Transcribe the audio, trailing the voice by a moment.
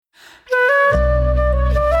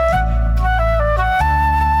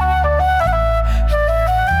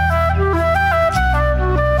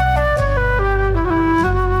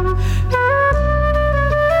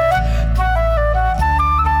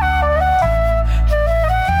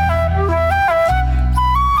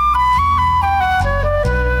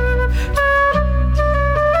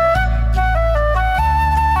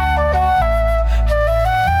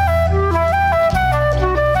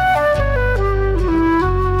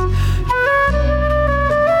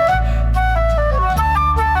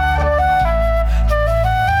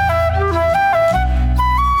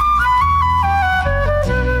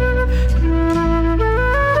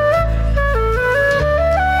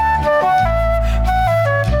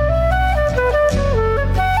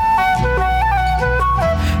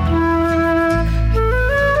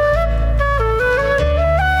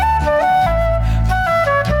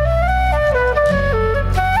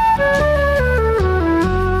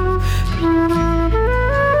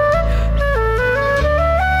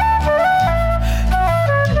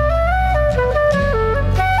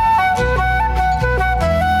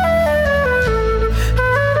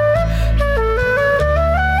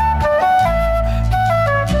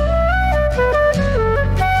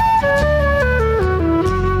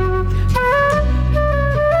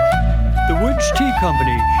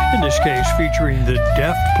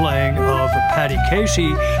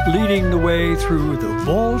Casey leading the way through the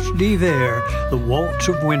Waltz d'Hiver. The Waltz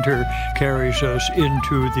of Winter carries us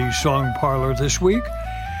into the Song Parlor this week.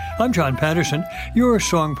 I'm John Patterson, your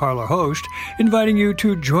Song Parlor host, inviting you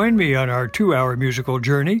to join me on our 2-hour musical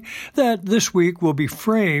journey that this week will be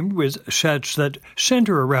framed with sets that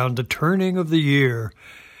center around the turning of the year.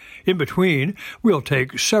 In between, we'll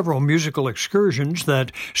take several musical excursions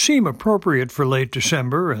that seem appropriate for late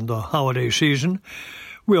December and the holiday season.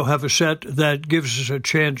 We'll have a set that gives us a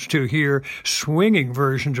chance to hear swinging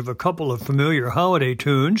versions of a couple of familiar holiday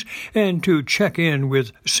tunes and to check in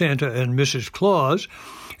with Santa and Mrs. Claus.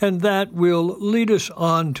 And that will lead us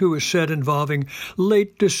on to a set involving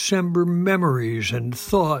late December memories and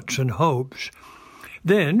thoughts and hopes.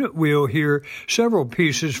 Then we'll hear several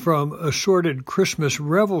pieces from assorted Christmas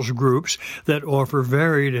revels groups that offer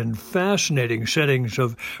varied and fascinating settings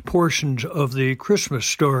of portions of the Christmas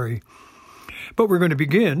story. But we're going to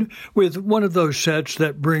begin with one of those sets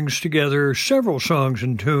that brings together several songs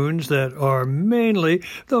and tunes that are mainly,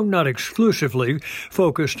 though not exclusively,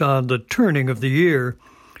 focused on the turning of the year.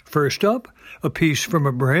 First up, a piece from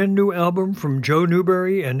a brand new album from Joe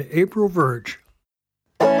Newberry and April Virch.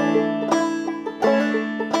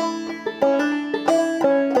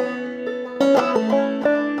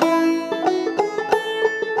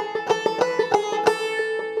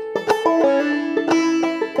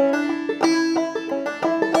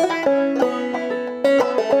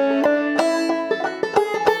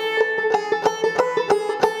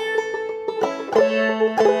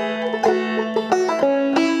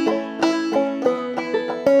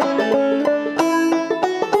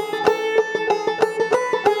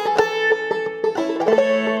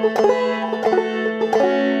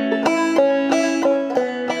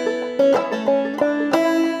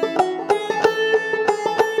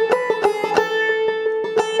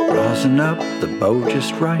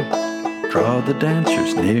 Just right, draw the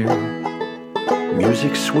dancers near.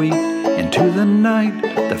 Music sweet into the night,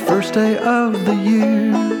 the first day of the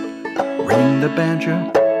year. Ring the banjo,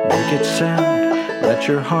 make it sound, let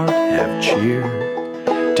your heart have cheer.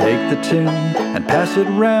 Take the tune and pass it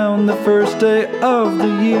round the first day of the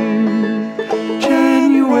year.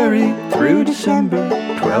 January through December,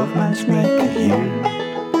 12 months make a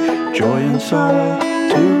year. Joy and sorrow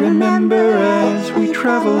to remember as we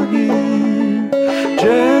travel here.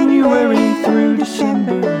 January through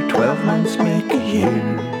December, 12 months make a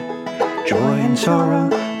year. Joy and sorrow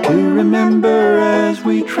to remember as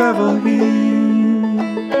we travel here.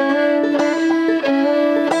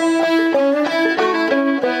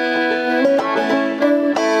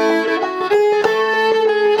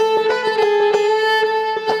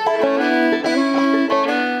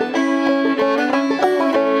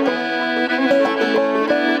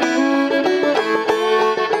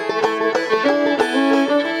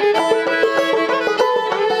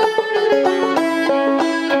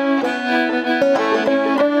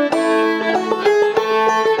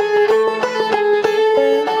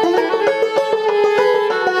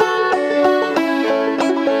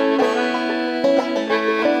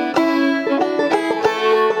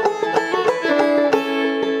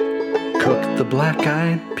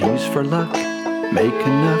 For luck, make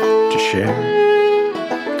enough to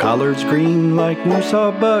share. Collards green like new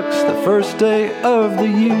sawbucks the first day of the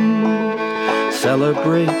year.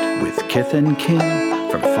 Celebrate with kith and kin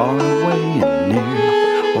from far away and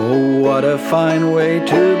near. Oh, what a fine way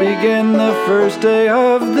to begin the first day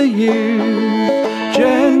of the year.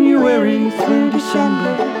 January through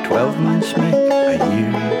December, 12 months make a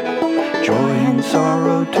year. Joy and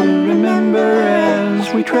sorrow to remember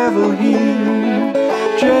as we travel here.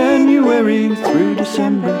 January through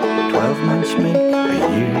December, 12 months make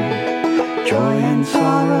a year. Joy and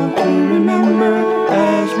sorrow to remember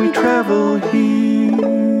as we travel here.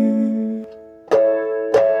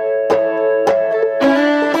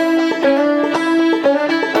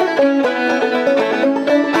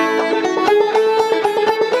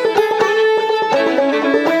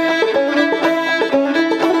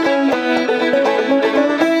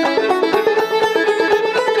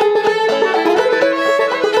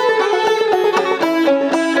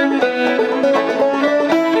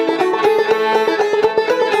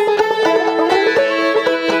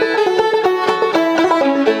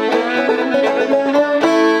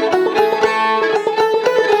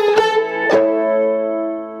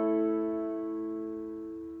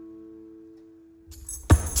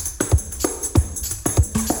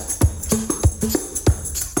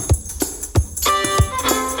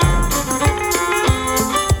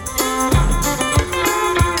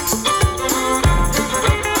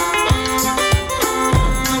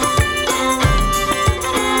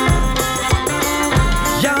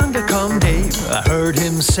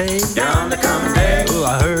 him say, yonder come day. oh,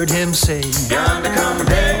 I heard him say, Yonder come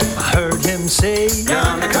day. I heard him say,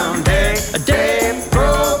 Yonder come day. a day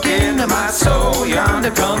broke into my soul.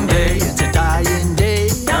 Yonder come day, it's a dying day.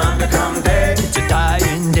 Yonder come day. It's a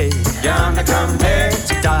dying day. Yonder come day.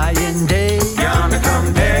 It's a dying day. Yonder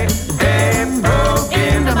come day. A day broke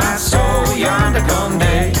into my soul. Yonder come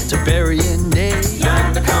day, it's a burying day.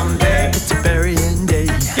 Yonder come day. It's a burying day.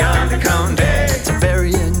 Yonder come day. It's a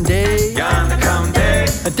burying day. Yonder come day.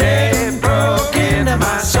 A day broke into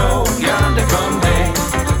my soul. Yonder come day.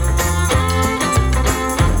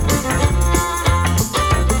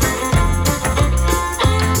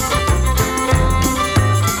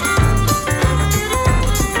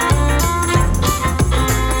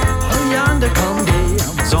 Oh, yonder come day,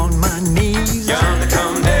 I was on my knees. Yonder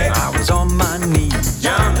come day. I was on my knees.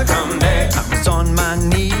 Yonder come day. I was on my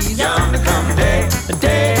knees. Yonder come day. A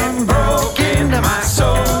day broke into my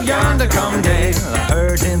soul. Yonder come day, I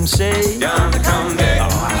heard him say. Yonder come day.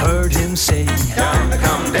 Oh, I heard him say. Yonder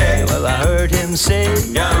come day. Well, I heard him say.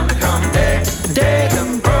 Yonder come day. A day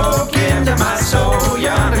broke into my soul.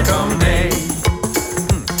 Yonder come day.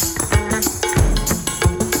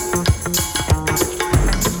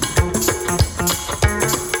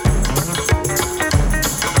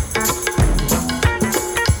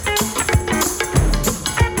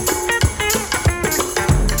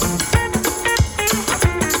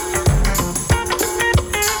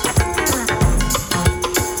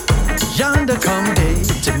 Yonder come day,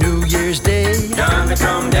 it's a New Year's Day. Yonder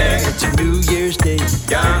come day. It's a New Year's Day.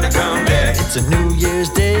 Yonder come day. It's a New Year's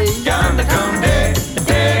Day. Yonder come day. A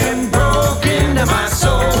day broke into my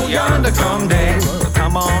soul. Yonder come day. Well,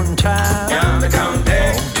 come on, child. Yonder come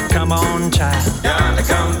day. Come on, child. Yonder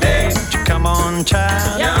come day. Come on,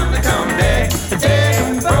 child. Yonder come day. A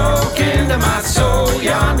day broke into my soul.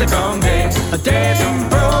 Yonder come day. A day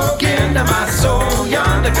broke into my soul.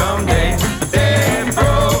 Yonder come day. A day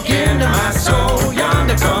broke into my soul.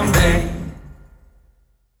 Yonder come day.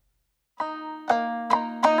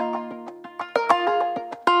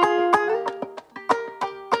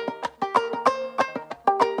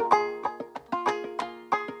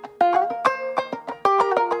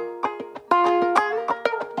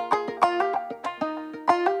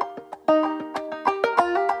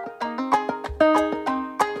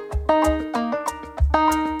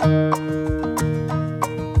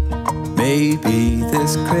 Maybe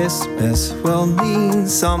this Christmas will mean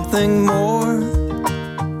something more.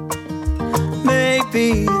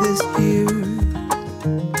 Maybe this year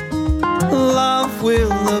love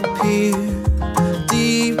will appear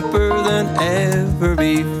deeper than ever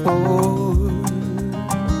before.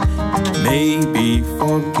 Maybe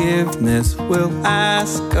forgiveness will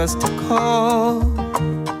ask us to call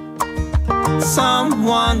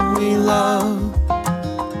someone we love,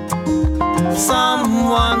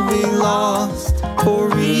 someone we lost for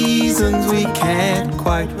reasons we can't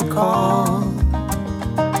quite recall.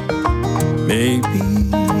 Maybe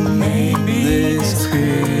this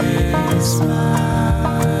Christmas,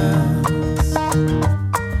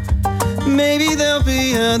 maybe there'll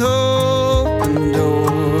be an open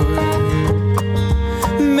door.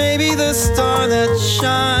 Maybe the star that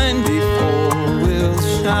shined before will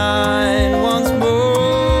shine once more.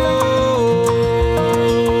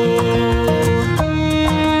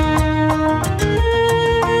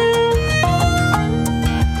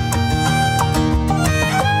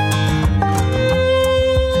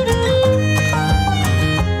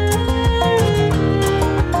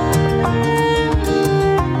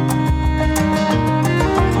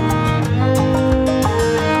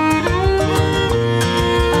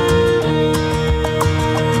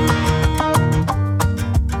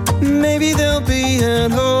 Maybe there'll be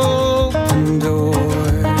an open door.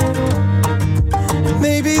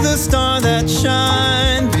 Maybe the star that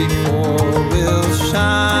shined before will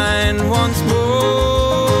shine once more.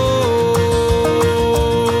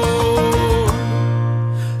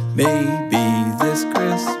 Maybe this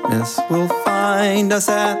Christmas will find us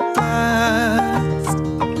at last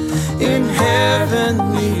in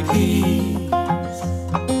heavenly peace,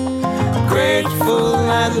 grateful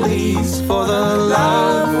at least for the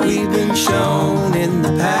love we've been shown in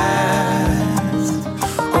the past.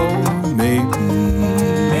 Oh, maybe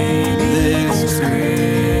this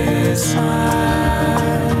Christmas,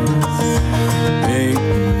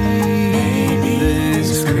 maybe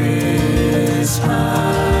this Christmas,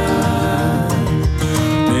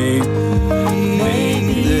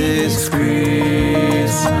 maybe this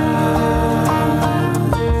Christmas.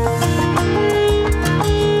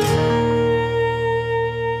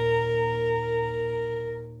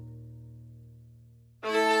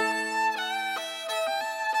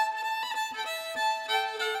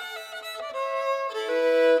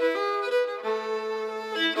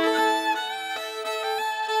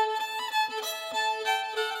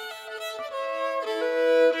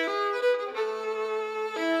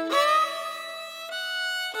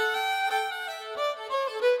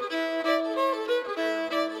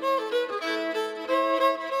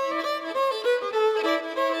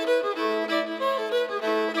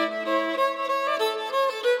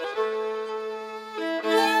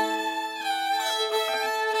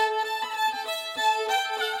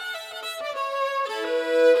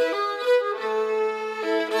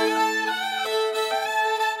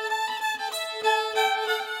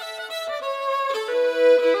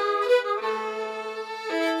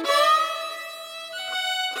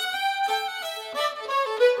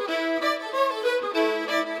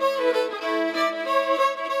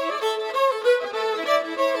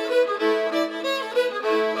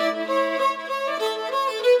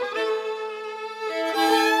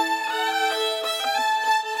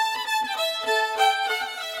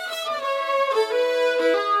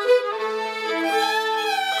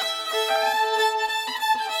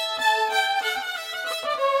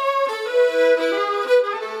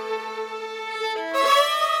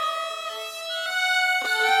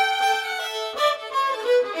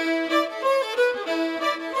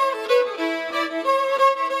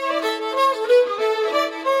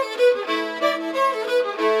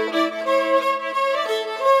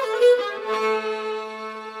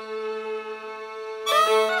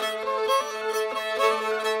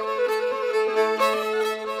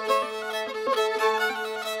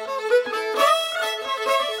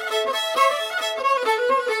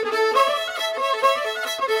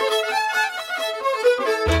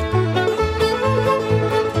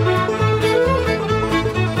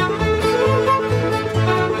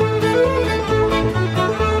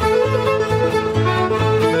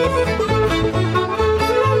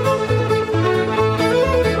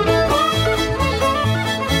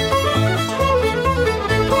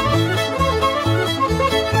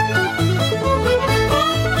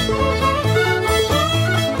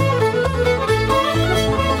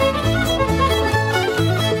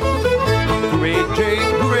 hooray Jake,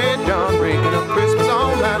 hooray John, breaking up Christmas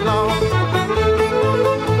all night long.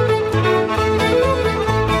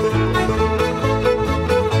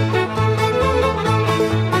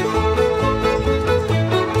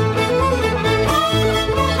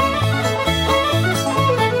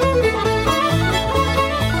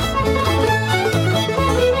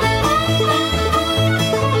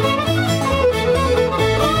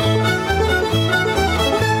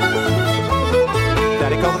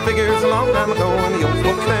 Figures a long time ago, and the old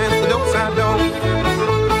folks danced the dope side door.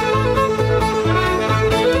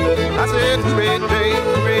 I said, hooray, Jake,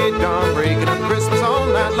 hooray, John, breaking up Christmas all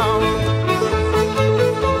night long.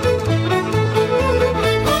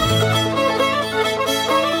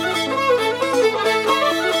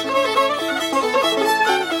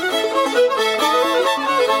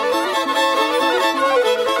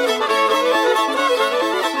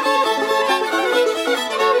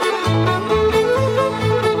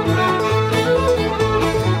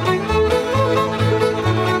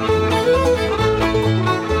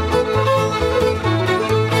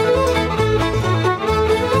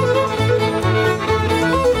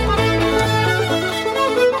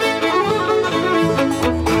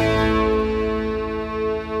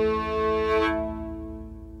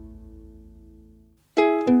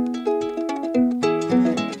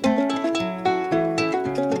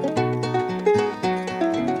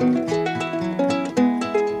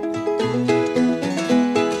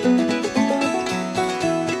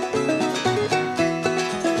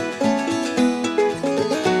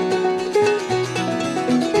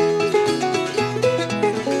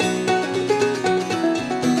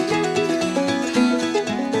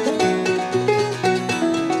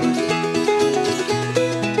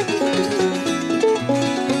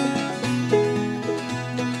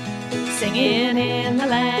 Singing in the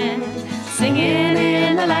land, singing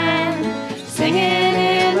in the land, singing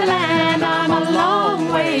in the land. I'm a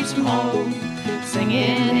long ways from home.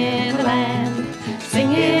 Singing in the land,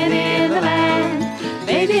 singing in the land.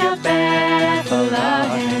 Baby, of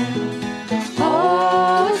Bethlehem.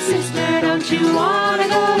 Oh, sister, don't you wanna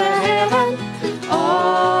go to heaven?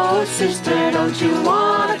 Oh, sister, don't you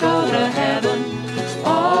wanna go to heaven?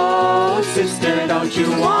 Oh, sister, don't you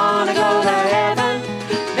wanna go to heaven?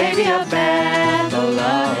 Baby of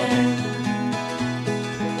Bethlehem.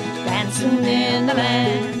 Dancing in the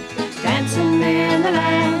land, dancing in the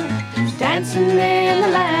land, dancing in the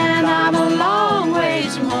land. I'm a long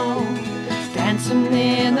ways from home. Dancing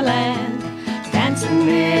in the land, dancing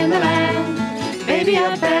in the land. Baby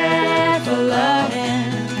of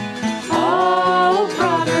Bethlehem. Oh,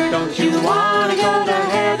 brother, don't you wanna go to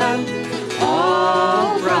heaven?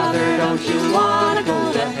 Oh, brother, don't you wanna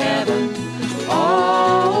go to heaven?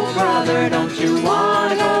 Oh, brother, don't you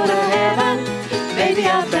wanna go to heaven? Baby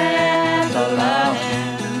of Bethlehem.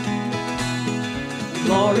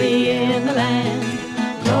 Glory in the land,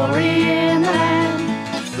 glory in the land,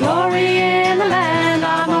 glory in the land.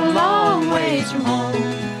 I'm a long ways from home.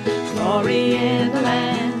 Glory in the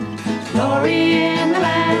land, glory in the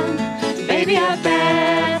land. Baby of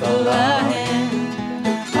Bethlehem.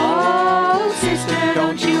 Oh, sister,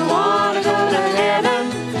 don't you wanna go to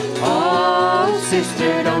heaven? Oh,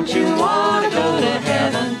 sister, don't you wanna go to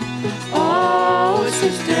heaven? Oh,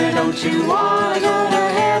 sister, don't you wanna go to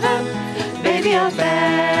heaven? Baby of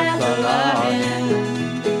Bethlehem.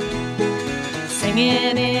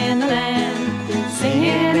 Singing in the land,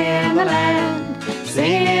 singing in the land,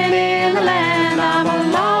 singing in the land. I'm a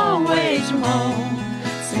long ways from home.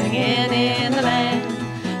 Singing in the land,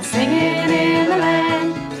 singing in the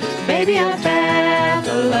land. Baby of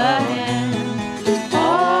Bethlehem.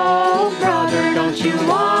 Oh, brother, don't you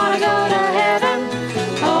wanna go to heaven?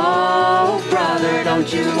 Oh, brother,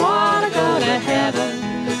 don't you wanna go to heaven?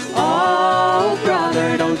 Oh,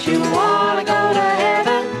 brother, don't you wanna go to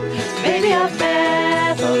heaven? Baby of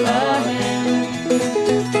Bethlehem.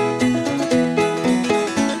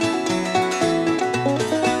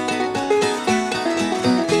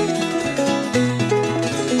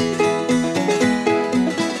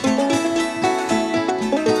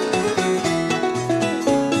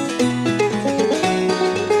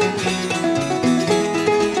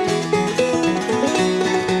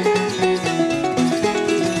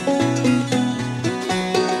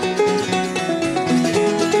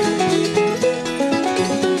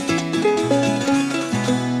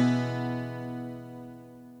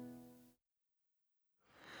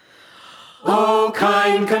 Oh,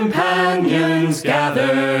 kind companions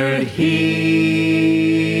gathered here.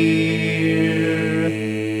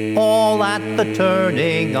 All at the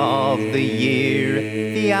turning of the year,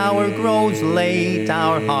 the hour grows late,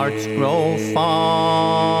 our hearts grow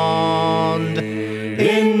fond.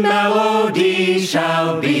 In melody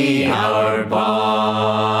shall be our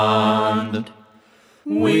bond.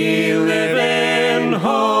 We live in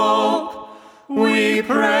hope, we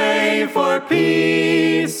pray for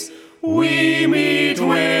peace, we meet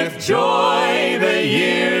with joy the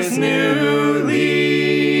year's new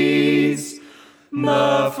lease.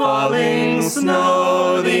 The falling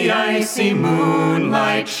snow, the icy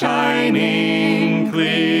moonlight shining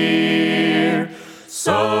clear.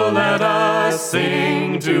 So let us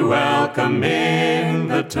sing to welcome in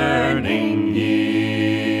the turning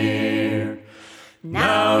year.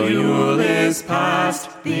 Now Yule is past,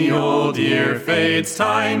 the old year fades,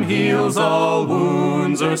 time heals all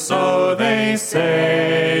wounds, or so they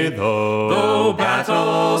say. Though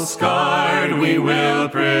battle-scarred, we will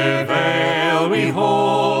prevail, we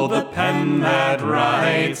hold the pen that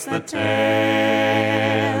writes the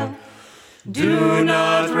tale. Do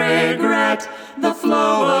not regret the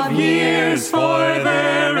flow of years, for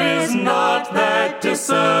there is naught that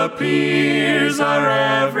disappears. Our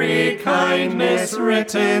every kindness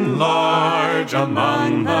written large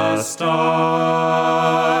among the stars.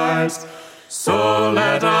 So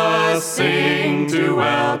let us sing to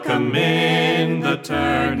welcome in the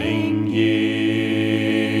turning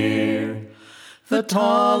year. The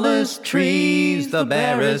tallest trees, the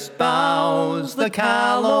barest boughs, the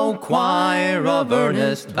callow choir of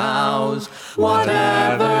earnest vows.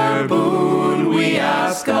 Whatever boon we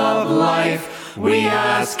ask of life, we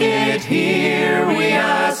ask it here, we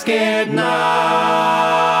ask it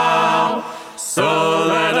now. So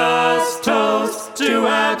let us toast to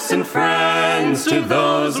absent friends, to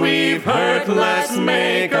those we've hurt, let's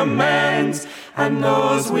make amends. And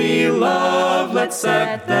those we love, let's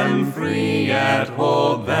set them free, yet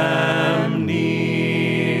hold them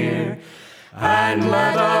near. And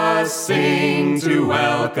let us sing to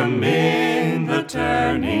welcome in the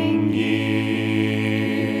turning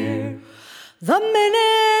year. The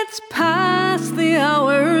minutes pass, the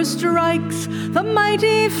hour strikes, the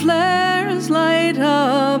mighty flares light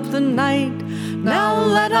up the night. Now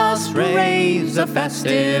let us raise a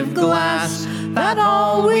festive glass, that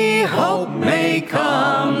all we hope may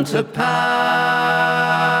come to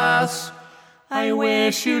pass. I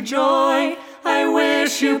wish you joy, I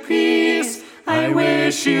wish you peace, I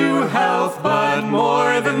wish you health, but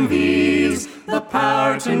more than these, the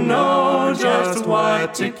power to know just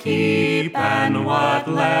what to keep and what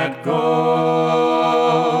let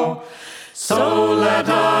go. So let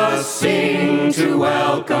us sing to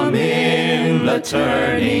welcome in the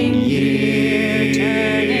turning year.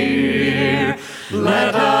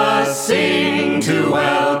 Let us sing to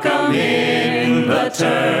welcome in the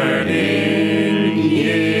turning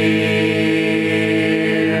year.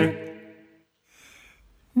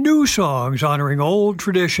 New songs honoring old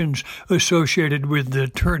traditions associated with the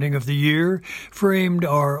turning of the year framed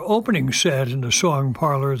our opening set in the Song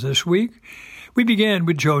Parlor this week. We began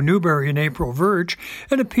with Joe Newberry and April Virch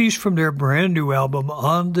and a piece from their brand new album,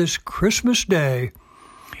 On This Christmas Day.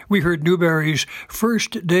 We heard Newberry's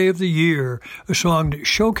First Day of the Year, a song that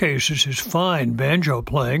showcases his fine banjo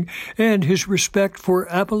playing and his respect for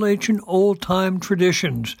Appalachian old-time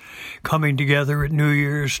traditions, coming together at New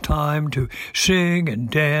Year's time to sing and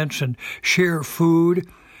dance and share food.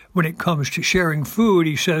 When it comes to sharing food,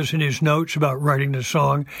 he says in his notes about writing the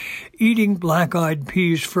song, eating black-eyed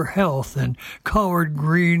peas for health and collard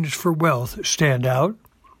greens for wealth stand out.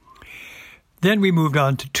 Then we moved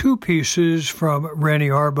on to two pieces from Ranny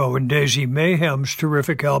Arbo and Daisy Mayhem's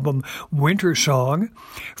terrific album, Winter Song.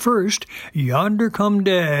 First, Yonder Come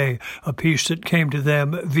Day, a piece that came to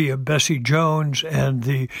them via Bessie Jones and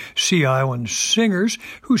the Sea Island Singers,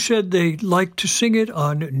 who said they liked to sing it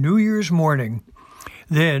on New Year's morning.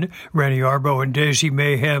 Then, Ranny Arbo and Daisy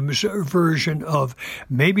Mayhem's version of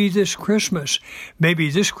Maybe This Christmas. Maybe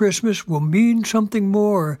this Christmas will mean something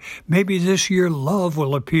more. Maybe this year love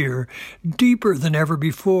will appear deeper than ever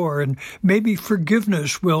before, and maybe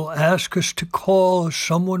forgiveness will ask us to call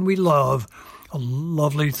someone we love. A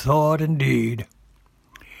lovely thought indeed.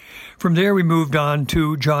 From there, we moved on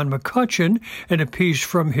to John McCutcheon and a piece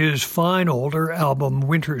from his fine older album,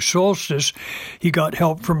 Winter Solstice. He got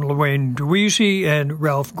help from Luane Dweezy and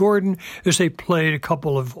Ralph Gordon as they played a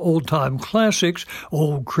couple of old-time classics,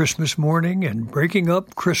 Old Christmas Morning and Breaking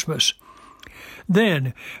Up Christmas.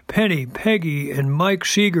 Then, Penny, Peggy, and Mike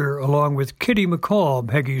Seeger, along with Kitty McCall,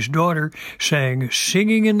 Peggy's daughter, sang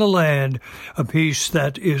Singing in the Land, a piece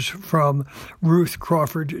that is from Ruth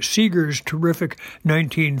Crawford Seeger's terrific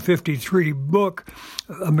 1953 book,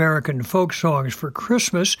 American Folk Songs for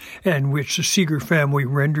Christmas, and which the Seeger family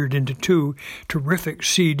rendered into two terrific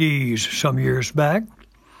CDs some years back.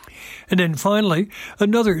 And then finally,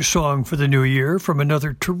 another song for the new year from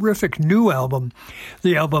another terrific new album.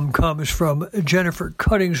 The album comes from Jennifer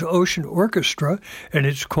Cutting's Ocean Orchestra, and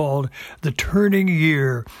it's called The Turning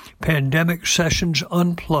Year, Pandemic Sessions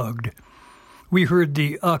Unplugged. We heard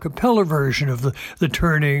the a cappella version of the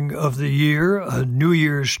Turning of the Year, a New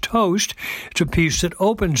Year's Toast. It's a piece that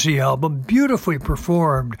opens the album, beautifully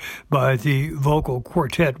performed by the vocal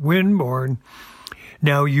quartet Winborn.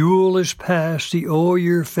 Now Yule is past, the old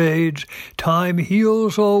year fades, time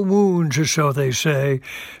heals all wounds, or so they say.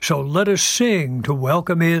 So let us sing to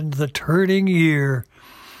welcome in the turning year.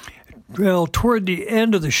 Well, toward the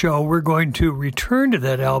end of the show, we're going to return to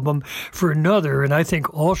that album for another, and I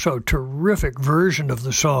think also terrific version of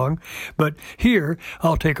the song. But here,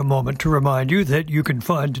 I'll take a moment to remind you that you can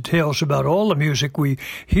find details about all the music we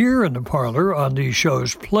hear in the parlor on the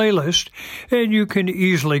show's playlist, and you can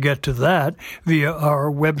easily get to that via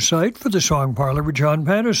our website for the Song Parlor with John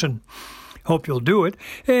Patterson. Hope you'll do it,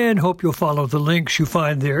 and hope you'll follow the links you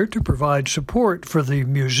find there to provide support for the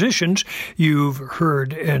musicians you've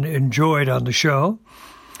heard and enjoyed on the show.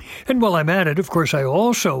 And while I'm at it, of course, I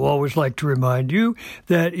also always like to remind you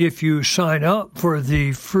that if you sign up for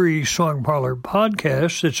the free Song Parlor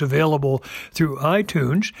podcast that's available through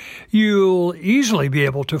iTunes, you'll easily be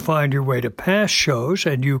able to find your way to past shows,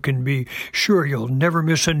 and you can be sure you'll never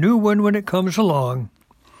miss a new one when it comes along.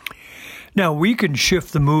 Now, we can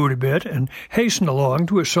shift the mood a bit and hasten along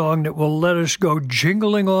to a song that will let us go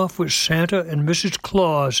jingling off with Santa and Mrs.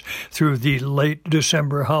 Claus through the late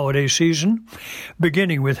December holiday season,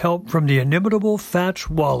 beginning with help from the inimitable Fats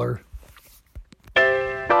Waller. Why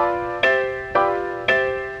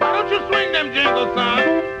don't you swing them jingles,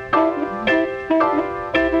 son?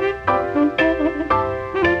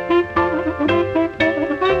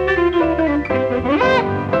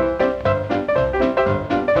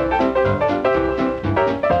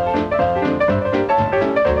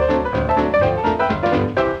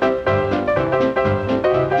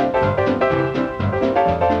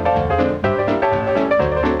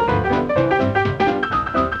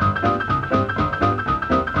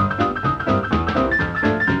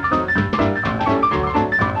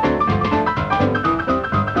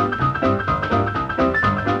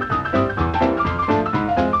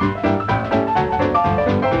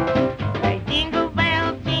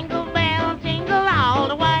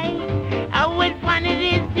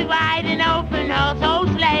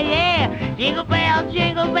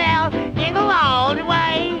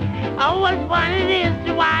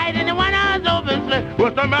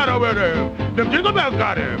 What's the matter with him? Them jingle bells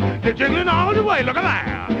got him. They're jingling all the way. Look at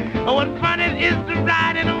that. Oh, what fun it is to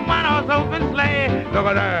ride in a one-horse open sleigh. Look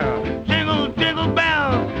at that. Jingle, jingle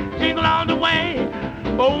bells, jingle all the way.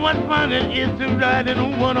 Oh, what fun it is to ride in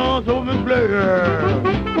a one-horse open sleigh.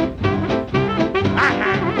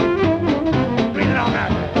 Read it on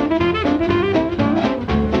out.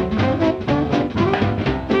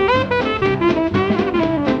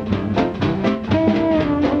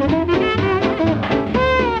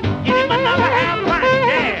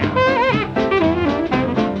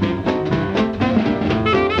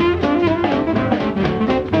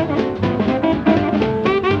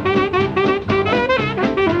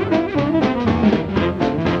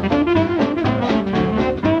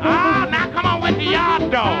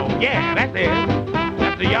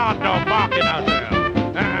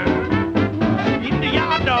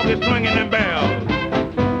 Swinging them bells.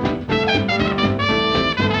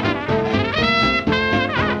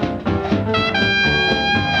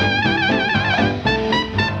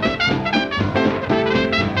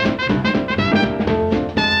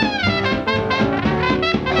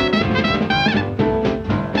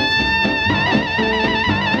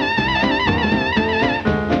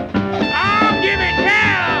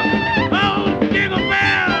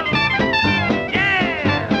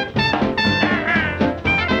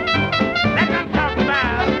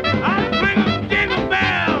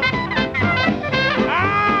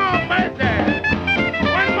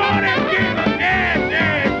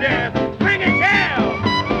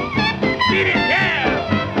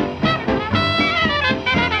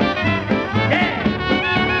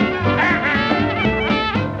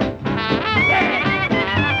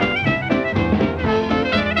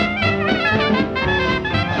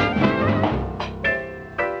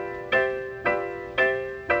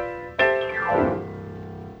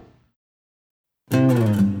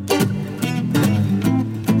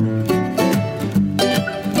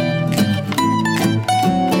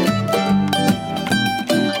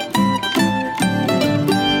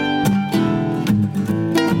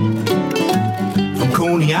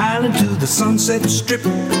 Sunset Strip,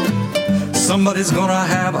 Somebody's gonna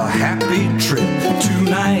have a happy trip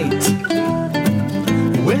tonight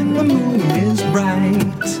when the moon is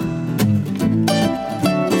bright.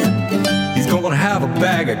 He's gonna have a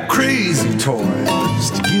bag of crazy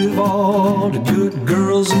toys to give all the good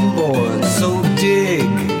girls and boys. So dig,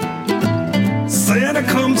 Santa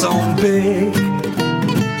comes on big.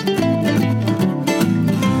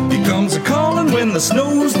 He comes a-calling when the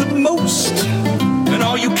snow's the most, and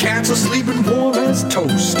all you cats are sleeping warm as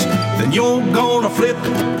toast. Then you're gonna flip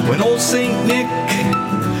when old Saint Nick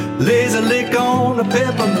lays a lick on a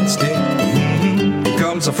peppermint stick. He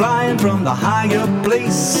comes a-flying from the higher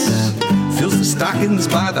place, fills the stockings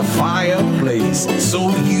by the fireplace. So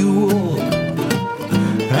you'll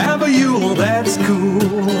have a Yule, that's cool.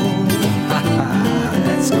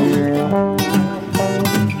 That's cool.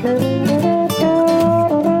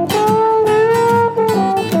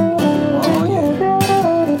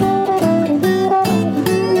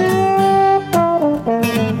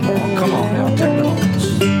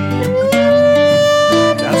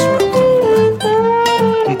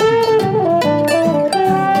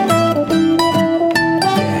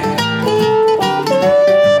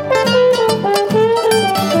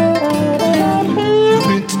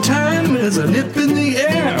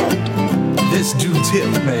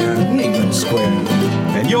 Hip man, he ain't no square.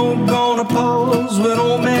 And you're gonna pause when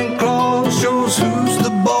old man Claus shows who's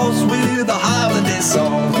the boss with a holiday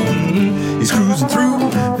song. He's cruising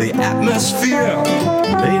through the atmosphere,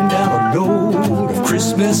 laying down a load of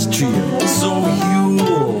Christmas cheer. So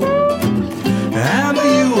you'll have a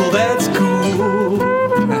Yule, that's cool.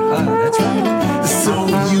 That's right. So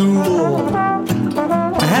you'll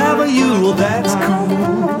have a Yule, that's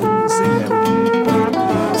cool. Sing that.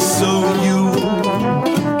 So you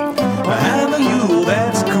have a Yule,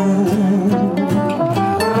 that's cool.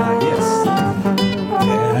 Yes.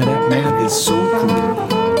 Yeah, that man is so cool.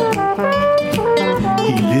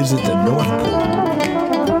 He lives at the North Pole.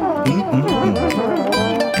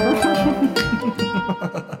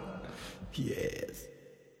 Yes.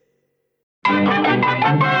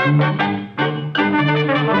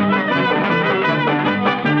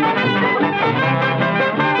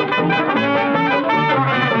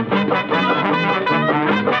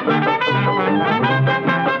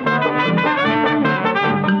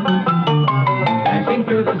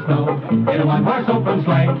 In a one-horse open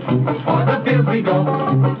sleigh, o'er the fields we go,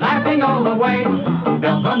 laughing all the way.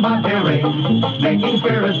 Bells on bobtail ring, making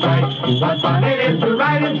spirits bright. What fun it is to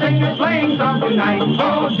ride and sing a sleighing song tonight.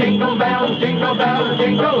 Oh, jingle bells, jingle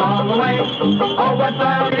all the way. Oh, what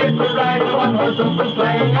fun it is to ride a one-horse open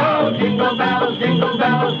sleigh. Oh, jingle bells,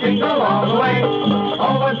 jingle all the way.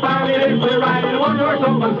 Oh, what fun it is to ride in a one-horse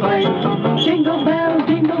open sleigh. Jingle bells,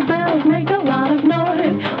 make a lot of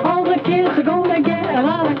noise. All the kids are gonna get a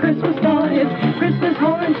lot of Christmas toys. Christmas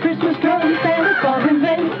horns, Christmas drums, Santa Claus and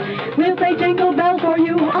Vince. We'll play jingle bells for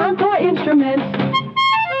you on toy instruments.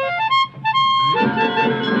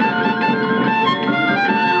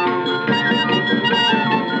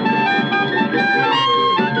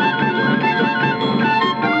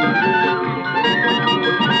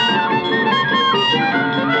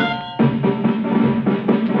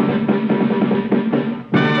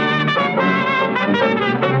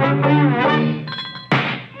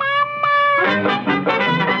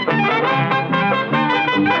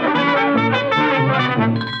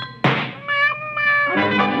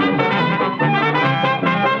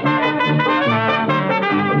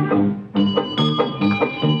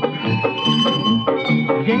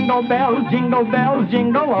 Jingle bells,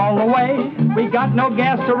 jingle all the way. We got no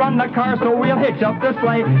gas to run the car, so we'll hitch up the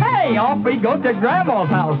sleigh. Hey, off we go to Grandma's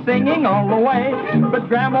house, singing all the way. But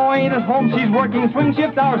Grandma ain't at home, she's working swing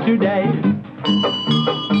shift hours today.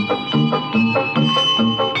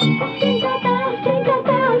 Jingle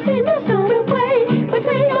bells in the summer play. But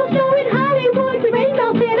they don't show in Hollywood, the rain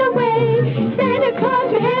melted away. Santa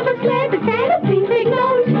Claus, we have a sled, but Santa, please take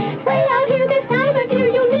note. Way out here this time of year,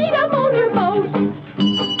 you'll need a motorboat.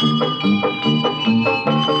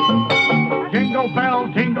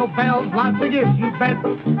 Jingle bells, lots of gifts, you bet.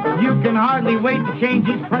 You can hardly wait to change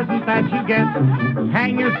each present that you get.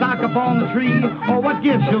 Hang your sock up on the tree, oh, what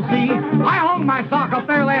gifts you'll see. I hung my sock up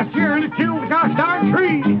there last year and it killed the gosh darn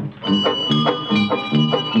tree.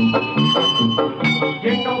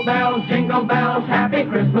 Jingle bells, happy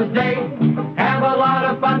Christmas Day. Have a lot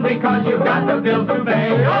of fun because you've got the bills to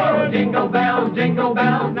pay. Oh, jingle bells,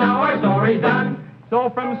 now our story's done. So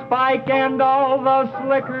from Spike and all the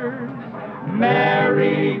slickers,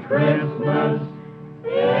 Merry Christmas,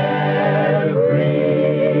 everyone.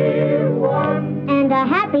 And a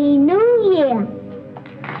Happy New Year.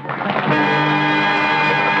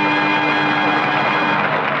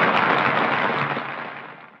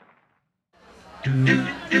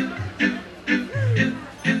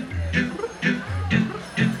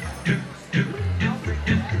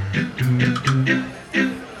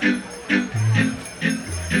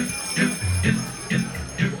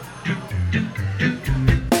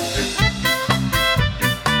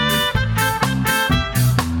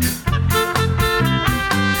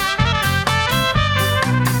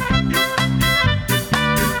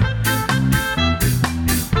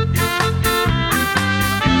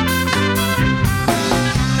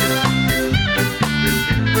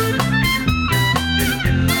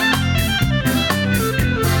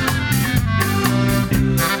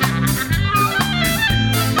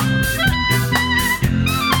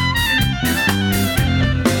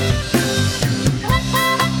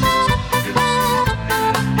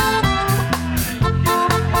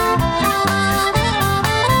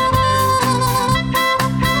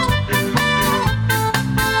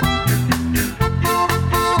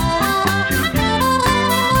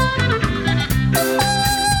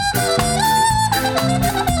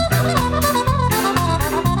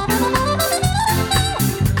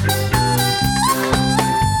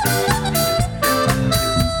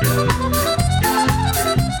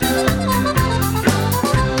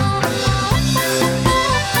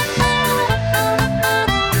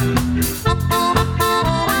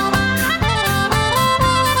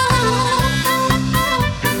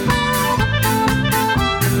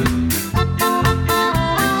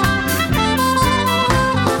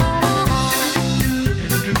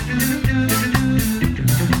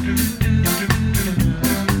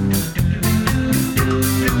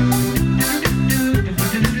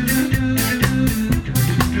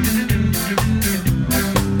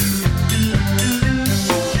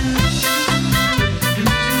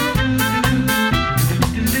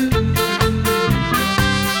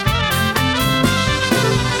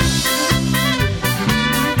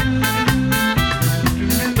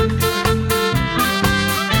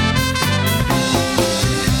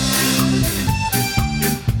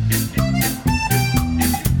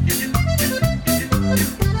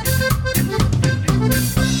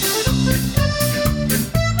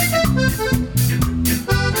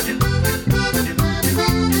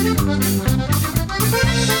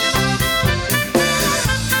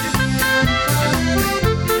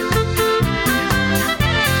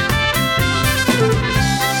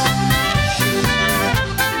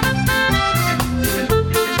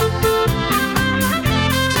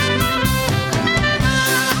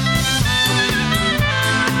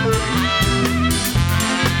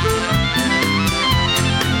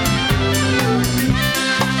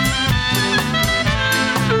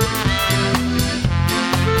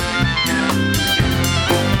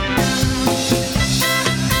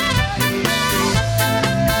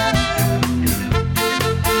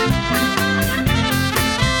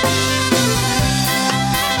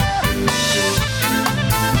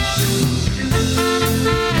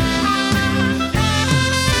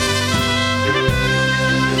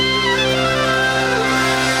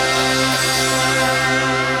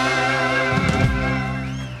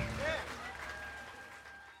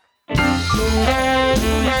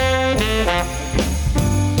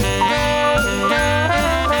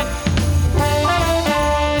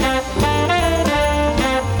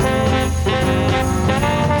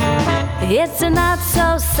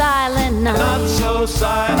 silent night. Not so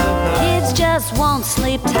silent night. Kids just won't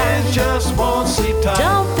sleep tight. Kids just won't sleep tight.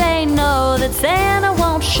 Don't they know that Santa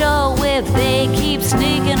won't show if they keep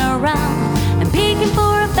sneaking around and peeking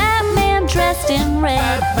for a fat man dressed in red?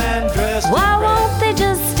 Fat man dressed Why in red. won't they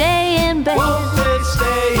just stay in bed? Won't they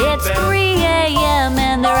stay in It's bed? 3 a.m.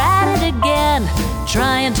 and they're at it again,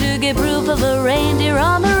 trying to get proof of a reindeer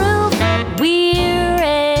on the roof. We're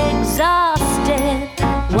exhausted.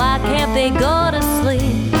 Why can't they go to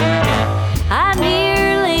sleep? I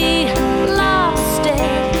nearly lost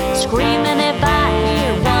it, screaming if I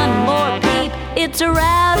hear one more peep. It's a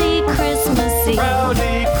rowdy Christmas Eve.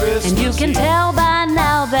 Rowdy Christmas And you can Eve. tell by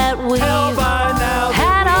now that we've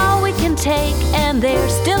had all we can take, and they're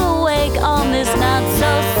still awake on this not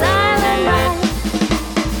so silent night.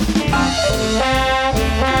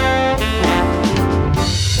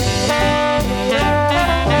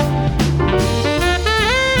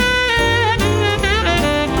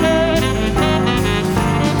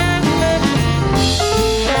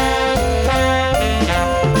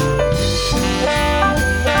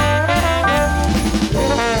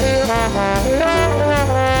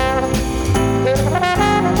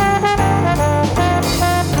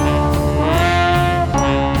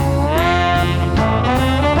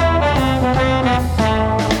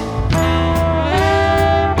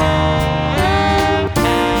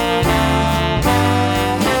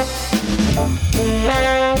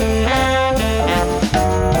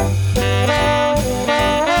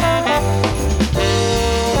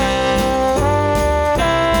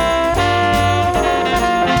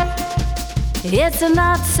 It's a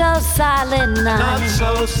not so silent night. Not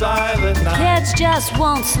so silent night. Kids just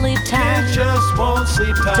won't sleep tight. Kids just won't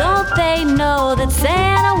sleep tight. Don't they know that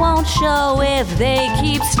Santa won't show if they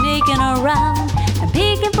keep sneaking around and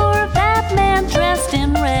peeking for a fat man dressed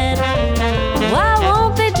in red? Why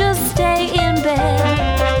won't they just stay in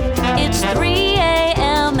bed? It's 3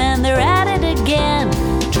 a.m. and they're at it again,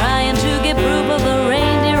 trying to get proof of a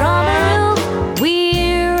reindeer on the roof.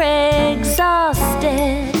 We're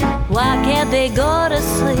exhausted. Why can't they go to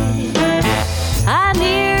sleep? I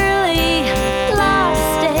nearly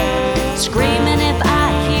lost it, screaming if I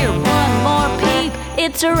hear one more peep.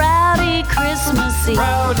 It's a rowdy Christmas Eve.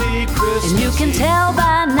 Rowdy Christmas And you can tell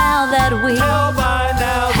by now that we've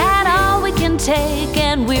had all we can take,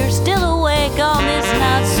 and we're still awake on this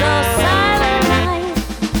not so silent night.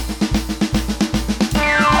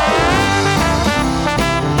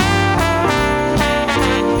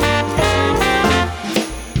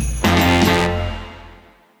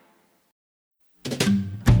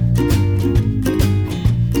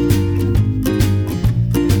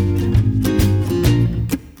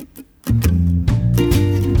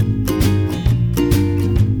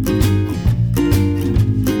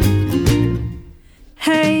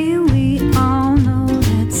 Hey, we all know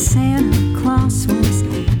that Santa Claus was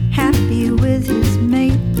happy with his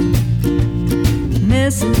mate.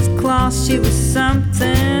 Mrs. Claus, she was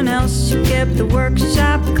something else. She kept the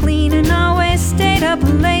workshop clean and always stayed up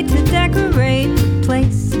late to decorate the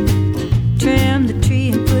place. Trimmed the tree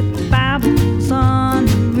and put Bibles on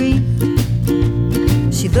the wreath.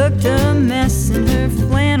 She looked a mess in her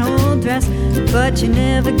flannel dress, but you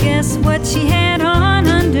never guess what she had on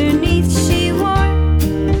underneath. She wore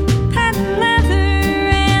patent leather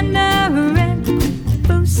and a red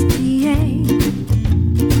bustier.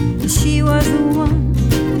 She was the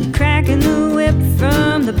one cracking the whip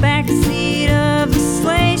from the back seat of the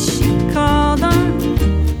sleigh. She called on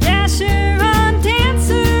Dasher, on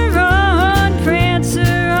Dancer, on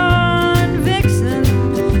Prancer, on Vixen.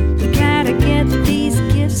 We gotta get these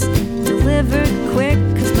gifts delivered quick,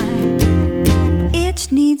 'cause my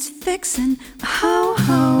itch needs fixin'. Ho,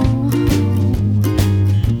 ho.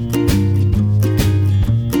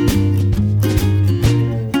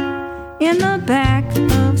 In the back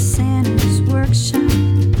of Santa's workshop,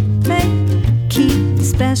 they keep the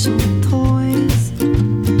special toys.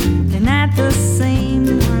 They're not the same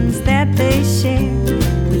ones that they share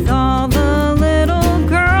with all the little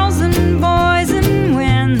girls and boys. And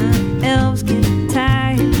when the elves get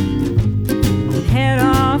tired, they head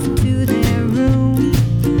off to their room.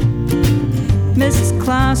 Mrs.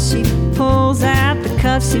 Claus, she pulls out the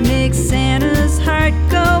cuffs. She makes Santa's heart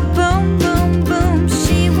go boom, boom, boom.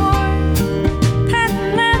 She wore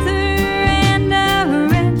patent leather and a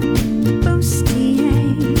red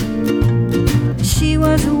bustier. She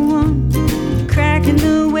was the one cracking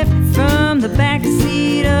the whip from the back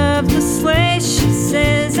seat of the sleigh. She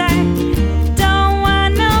says, I don't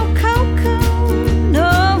want no cocoa,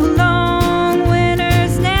 no long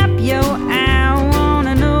winter's nap. Yo, I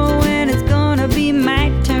wanna know when it's gonna be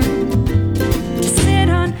my turn to sit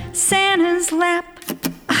on Santa's lap.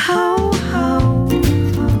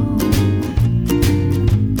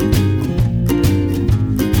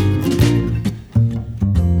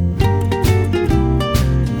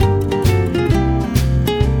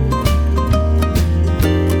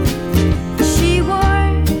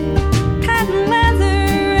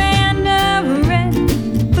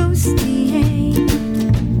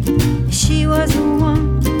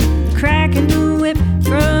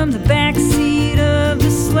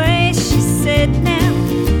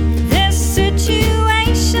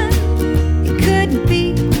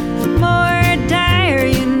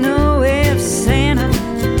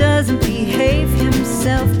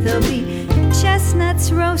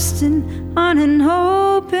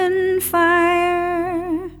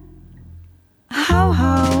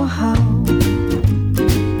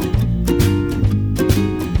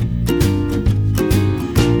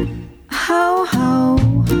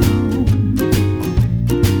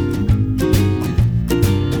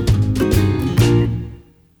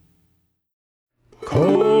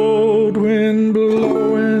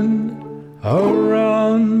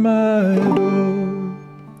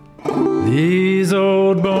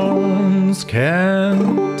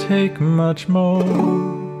 much more.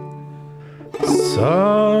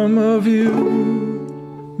 Some of you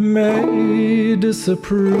may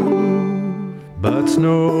disapprove, but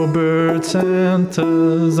Snowbird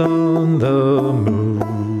Santa's on the move.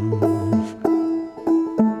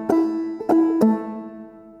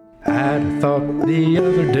 I'd thought the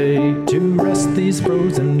other day to rest these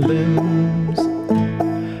frozen limbs,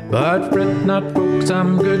 but fret not, folks,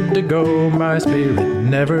 I'm good to go, my spirit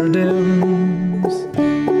never dims.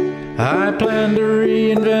 I plan to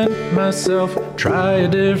reinvent myself, try a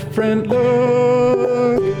different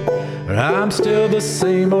look, but I'm still the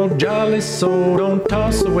same old jolly soul, don't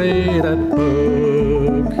toss away that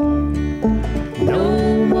book.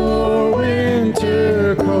 No more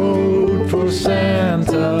winter coat for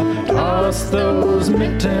Santa, toss those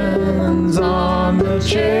mittens on the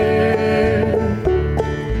chair.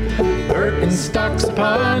 Birkenstocks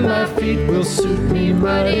upon my feet will suit me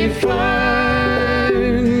mighty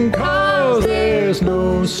fine, 'cause there's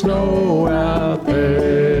no snow out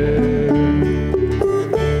there.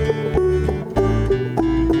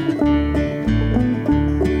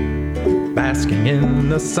 Basking in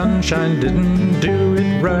the sunshine didn't do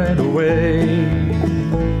it right away.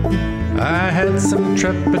 I had some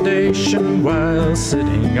trepidation while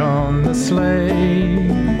sitting on the sleigh.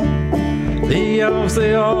 The elves,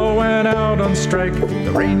 they all went out on strike,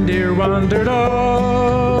 the reindeer wandered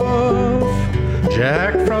off.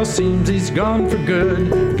 Jack Frost seems he's gone for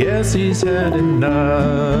good, guess he's had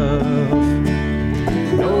enough.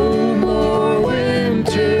 No more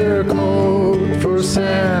winter coat for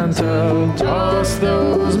Santa, toss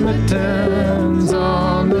those mittens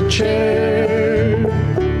on the chair.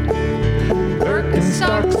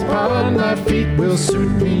 Birkenstocks upon my feet will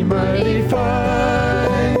suit me mighty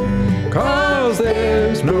fine, 'cause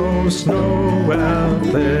there's no snow out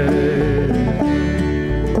there.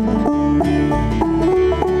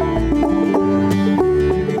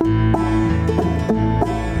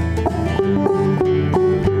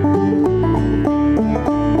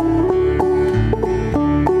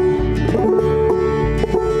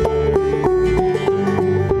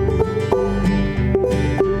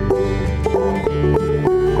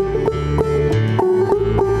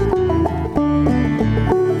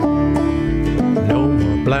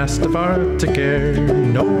 Blast of Arctic air,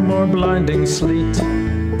 no more blinding sleet.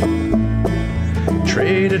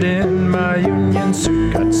 Traded in my union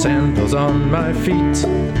suit, got sandals on my feet.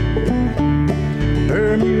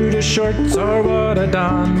 Bermuda shorts are what I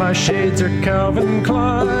don, my shades are Calvin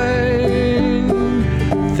Klein.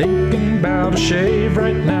 Thinking about a shave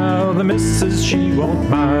right now, the missus, she won't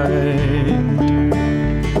mind.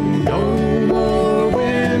 No more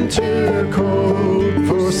winter coat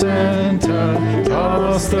for Santa,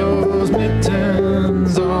 toss those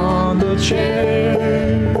mittens on the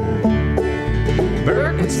chair.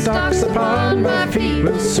 Birkenstocks upon my feet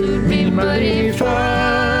will suit me mighty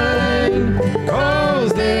fine,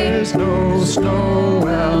 'cause there's no snow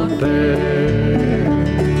out there.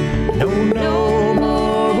 No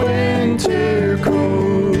more winter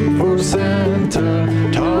coat for Santa,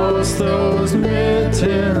 toss those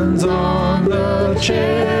mittens on the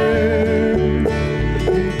chair.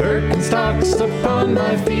 Birkenstocks upon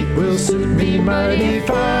my feet will suit me mighty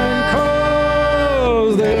fine,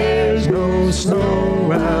 'cause there's no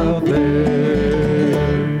snow out there.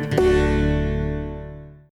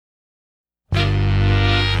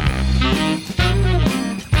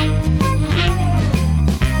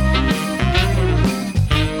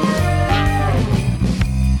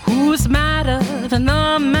 Who's madder than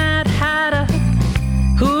the Mad Hatter?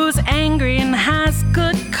 Who's angry and has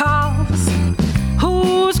good cause?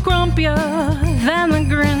 Who's grumpier than the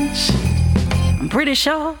Grinch? I'm pretty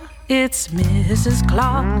sure it's Mrs.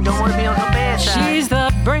 Claus. Don't want to be on her bad side. She's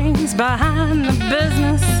the brains behind the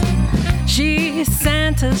business. She's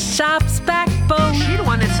Santa's shop's backbone. She the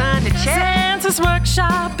one that signed the check. Santa's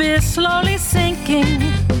workshop is slowly sinking,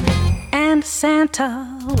 and Santa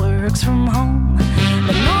works from home.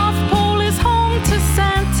 The North Pole is home to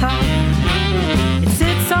Santa. It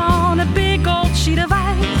sits on a big old sheet of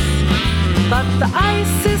ice, but the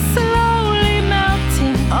ice is slowly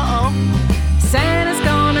melting. Uh-oh. Santa's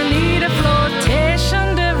gonna need a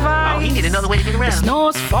flotation device. Oh, he need another way to get around. The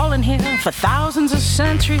snow's fallen here for thousands of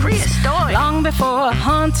centuries. Prehistoric. Long before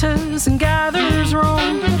hunters and gatherers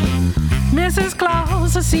roam. Mrs.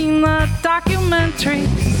 Claus has seen the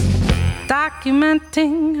documentaries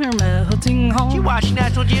documenting her melting home. You watch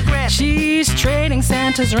National Geographic. She's trading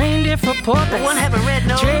Santa's reindeer for porpoise. One have a red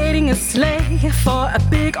nose. Trading a sleigh for a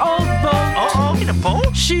big old boat. Uh-oh, get a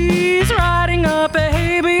boat? She's riding up a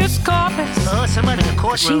habeas corpus. Oh, somebody in the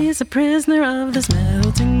courtroom. She's a prisoner of this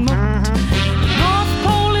melting moat. North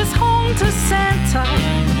Pole is home home to Santa.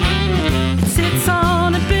 It sits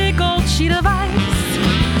on a big old sheet of ice,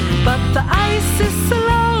 but the ice is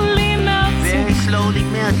slowly melting. Very slowly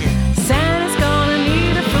melting. Santa's gonna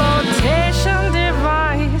need a flotation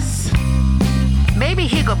device. Maybe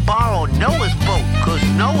he could borrow Noah's boat, cause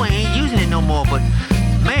Noah ain't using it no more. But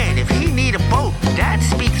man, if he need a boat, that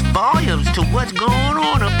speaks volumes to what's going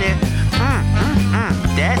on up there.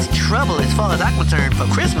 That's trouble as far as I'm concerned for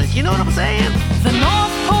Christmas, you know what I'm saying? The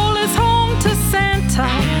North Pole is home to Santa.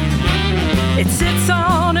 It sits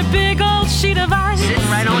on a big old sheet of ice.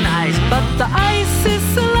 Sitting right on the ice. But the ice is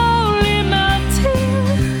slowly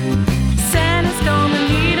melting. Santa's gonna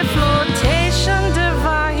need a flotation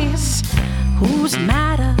device. Who's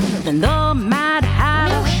madder than the Mad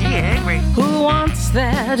Hatter? Oh, she angry. Who wants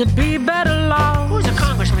there to be better laws? Who's a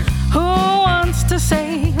congressman? Who wants to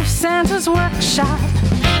save Santa's workshop?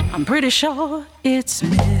 I'm pretty sure it's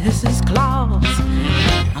Mrs. Claus.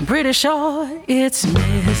 I'm pretty sure it's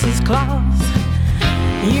Mrs. Claus.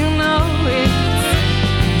 You know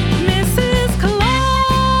it's Mrs. Claus.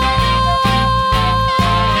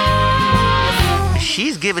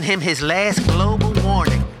 She's giving him his last global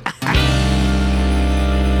warning. You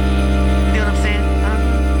know what I'm saying?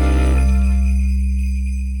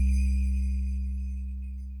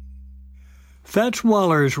 Fats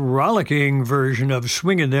Waller's rollicking version of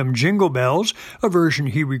Swingin' Them Jingle Bells, a version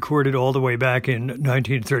he recorded all the way back in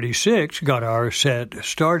 1936, got our set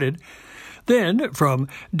started. Then, from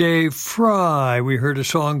Dave Fry, we heard a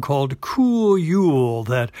song called Cool Yule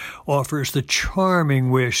that offers the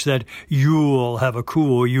charming wish that you'll have a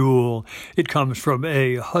cool Yule. It comes from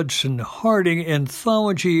a Hudson Harding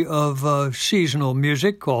anthology of seasonal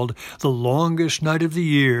music called The Longest Night of the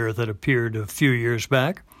Year that appeared a few years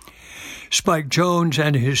back. Spike Jones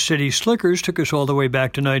and his City Slickers took us all the way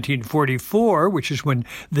back to 1944, which is when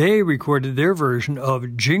they recorded their version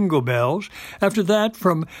of Jingle Bells. After that,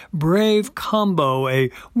 from Brave Combo, a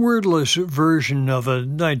wordless version of a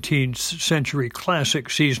 19th century classic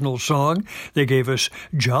seasonal song, they gave us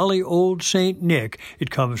Jolly Old Saint Nick.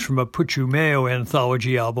 It comes from a Pucciumeo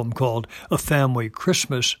anthology album called A Family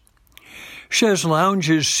Christmas. Chez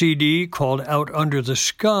Lounge's CD called Out Under the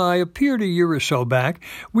Sky appeared a year or so back.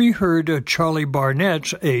 We heard Charlie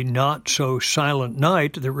Barnett's A Not So Silent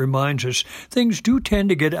Night that reminds us things do tend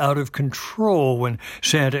to get out of control when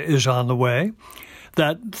Santa is on the way.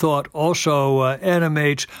 That thought also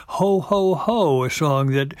animates Ho Ho Ho, a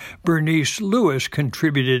song that Bernice Lewis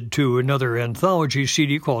contributed to another anthology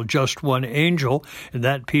CD called Just One Angel. In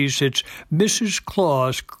that piece, it's Mrs.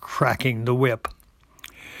 Claus cracking the whip.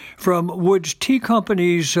 From Wood's Tea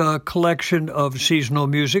Company's collection of seasonal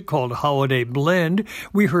music called Holiday Blend,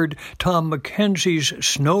 we heard Tom McKenzie's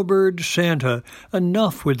Snowbird Santa.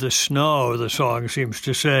 Enough with the snow, the song seems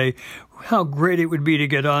to say. How great it would be to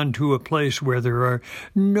get on to a place where there are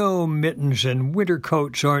no mittens and winter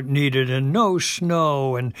coats aren't needed and no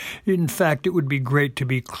snow. And in fact, it would be great to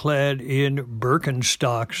be clad in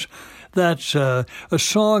Birkenstocks. That's a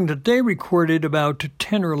song that they recorded about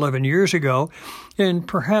 10 or 11 years ago, and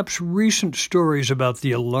perhaps recent stories about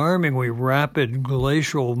the alarmingly rapid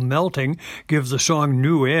glacial melting give the song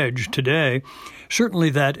new edge today. Certainly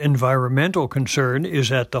that environmental concern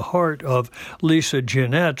is at the heart of Lisa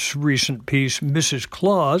Jeanette's recent piece, Mrs.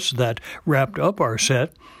 Claus, that wrapped up our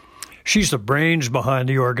set. She's the brains behind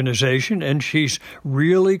the organization, and she's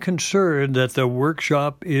really concerned that the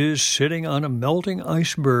workshop is sitting on a melting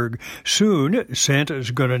iceberg. Soon, Santa's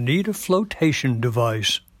going to need a flotation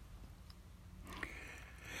device.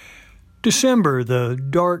 December, the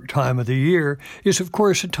dark time of the year, is of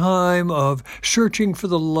course a time of searching for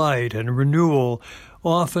the light and renewal,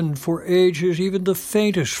 often for ages even the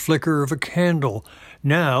faintest flicker of a candle.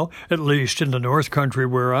 Now, at least in the North Country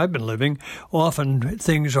where I've been living, often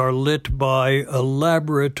things are lit by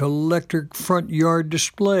elaborate electric front yard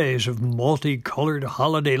displays of multicolored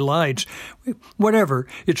holiday lights. Whatever,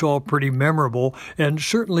 it's all pretty memorable, and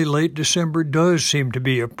certainly late December does seem to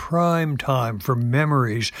be a prime time for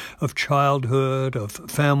memories of childhood, of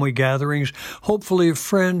family gatherings, hopefully of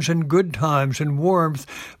friends and good times and warmth,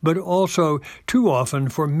 but also, too often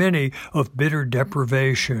for many, of bitter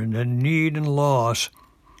deprivation and need and loss.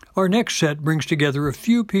 Our next set brings together a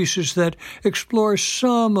few pieces that explore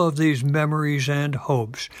some of these memories and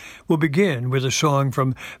hopes. We'll begin with a song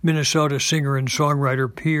from Minnesota singer and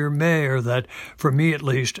songwriter Pierre Mayer that, for me at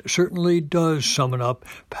least, certainly does summon up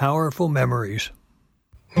powerful memories.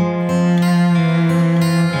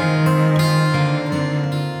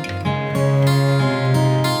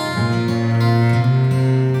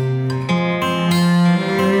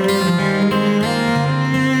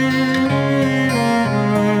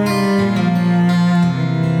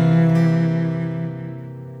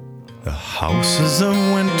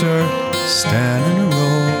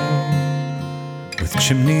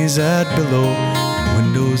 chimneys that billow and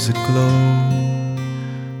windows that glow.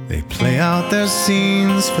 They play out their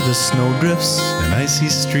scenes for the snowdrifts and icy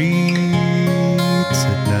streets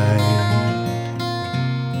at night.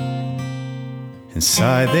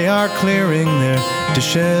 Inside they are clearing their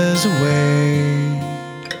dishes away,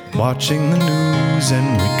 watching the news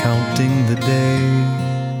and recounting the day,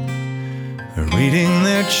 reading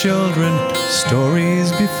their children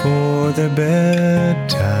stories before their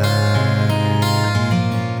bedtime.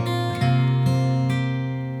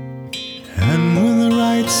 And when the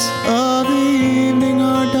rites of the evening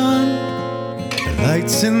are done, the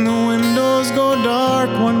lights in the windows go dark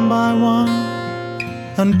one by one,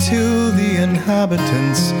 until the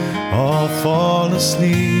inhabitants all fall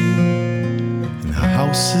asleep, and the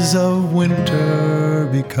houses of winter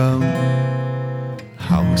become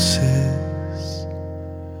houses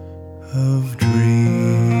of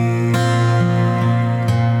dreams.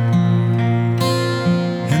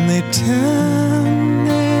 And they tend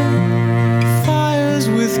their fires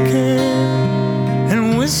with care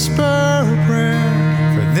and whisper a prayer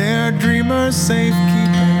for their dreamers'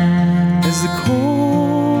 safekeeping as the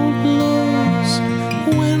cold blows,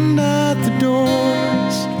 wind at the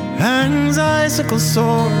doors, hangs icicle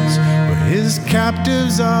swords where his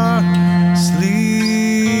captives are sleeping.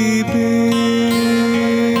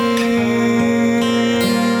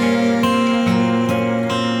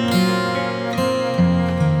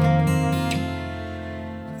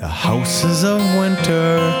 The houses of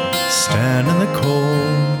winter stand in the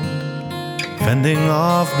cold, fending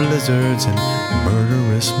off blizzards and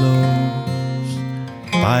murderous blows,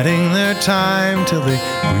 biding their time till they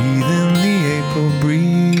breathe in the April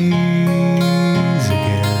breeze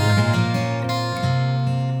again,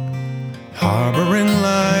 harboring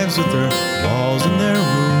lives with their walls and their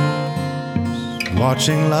rooms,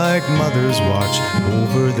 watching like mothers watch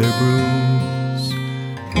over their broods,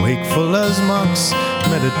 wakeful as monks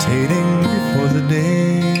meditating before the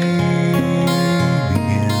day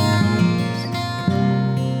begins.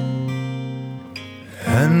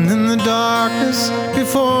 And in the darkness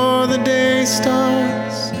before the day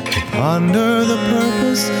starts, they ponder the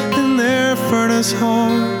purpose in their furnace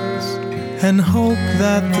hearts, and hope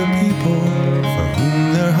that the people for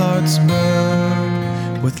whom their hearts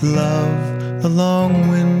burn with love the long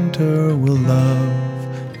winter will love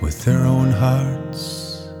with their own hearts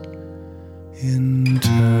in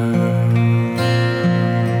turn.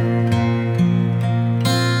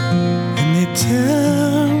 And they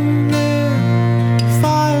tend their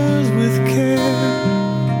fires with care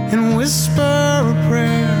and whisper a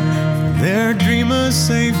prayer for their dreamers'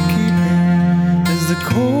 safekeeping as the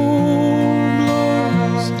cold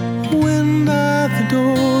blows, wind at the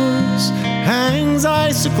doors, hangs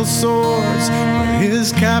icicle swords where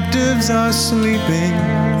his captives are sleeping,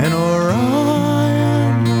 and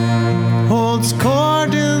Orion holds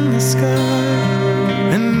court in the sky,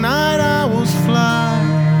 and night owls fly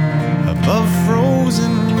above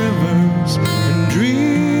frozen rivers, and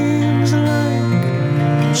dreams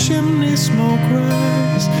like chimney smoke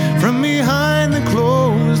rise from behind the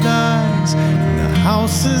closed eyes in the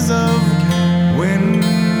houses of winter.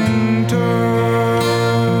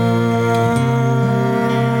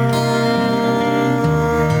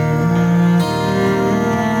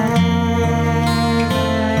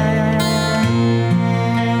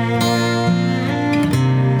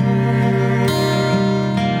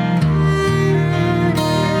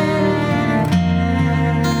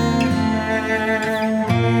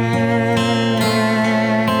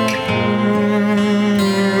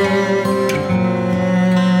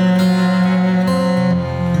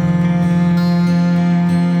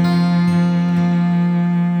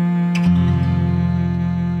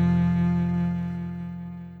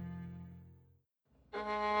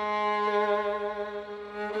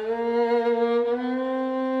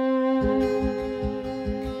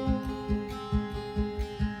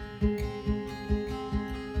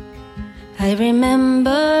 I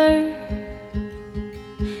remember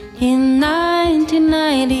in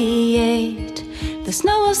 1998 the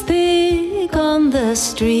snow was thick on the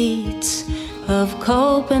streets of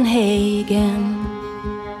Copenhagen.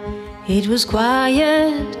 It was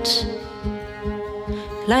quiet,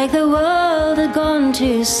 like the world had gone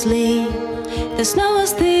to sleep. The snow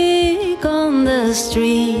was thick on the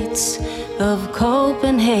streets of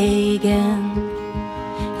Copenhagen.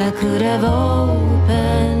 I could have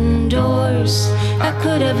opened doors, I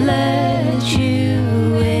could have let you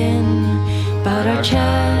in, but our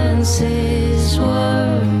chances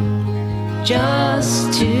were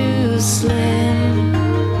just too slim.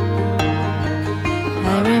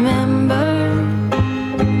 I remember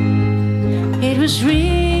it was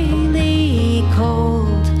really cold.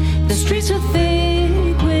 streets were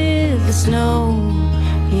thick with the snow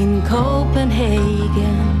in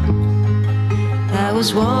Copenhagen. I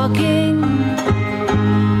was walking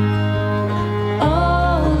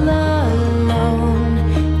all alone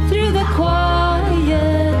through the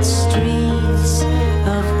quiet streets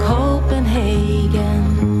of Copenhagen.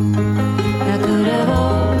 I could have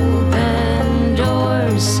opened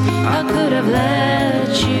doors, I could have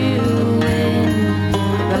let you in,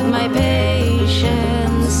 but my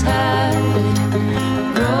patience had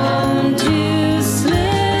grown too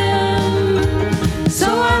slim, so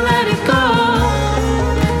I let it go.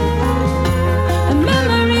 A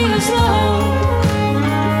memory of snow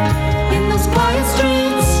in those quiet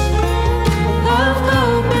streets of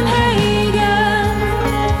Copenhagen.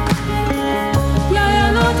 Ja, jag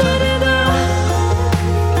låter det dö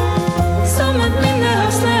som ett minne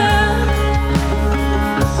av snö.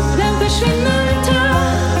 Den försvinner i tö.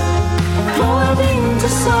 Vår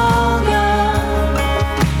vintersaga,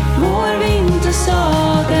 vår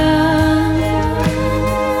vintersaga.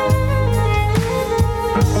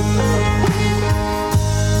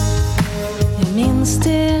 Jag minns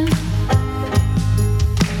det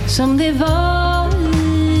som det var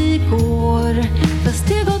igår, fast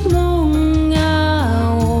det gått många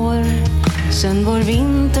år sen vår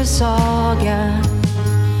vintersaga.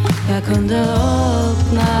 Jag kunde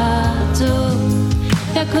öppnat upp,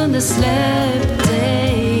 jag kunde släppt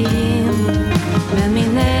dig in, men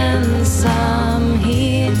min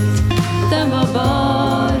ensamhet, den var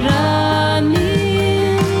bara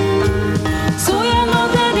min. Så jag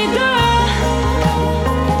låter det dö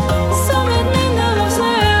som ett minne av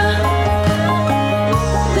snö.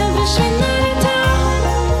 Den försvinner i tö,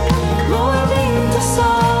 vår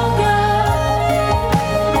vintersaga.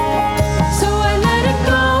 So I let it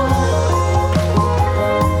go.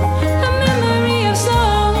 A memory of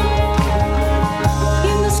snow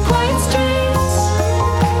in those quiet streets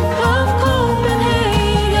of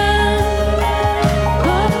Copenhagen,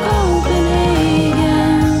 of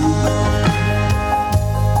Copenhagen.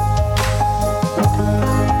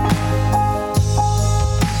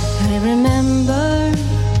 I remember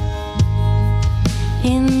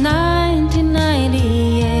in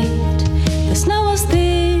 1998, the snow was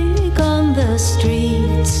thick on the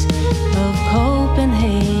streets of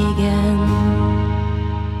Copenhagen.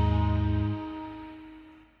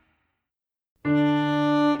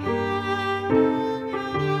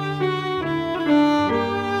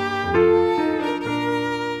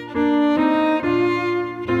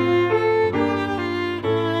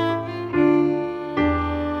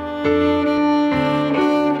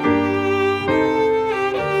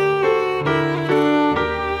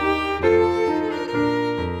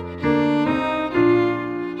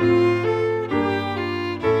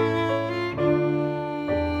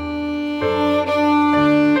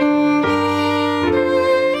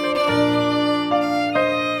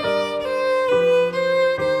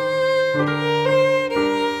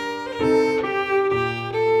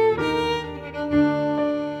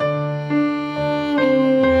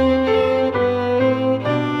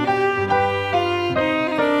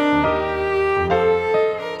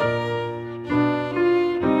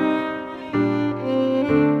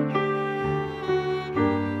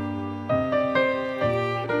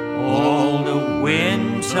 All the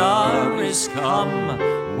winter is come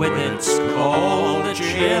with its cold,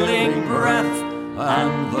 chilling breath,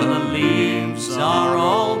 and the leaves are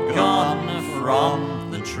all gone from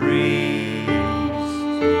the trees.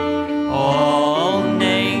 All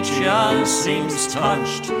nature seems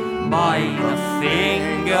touched by the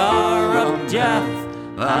finger of death,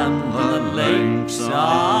 and the lakes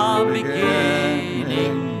are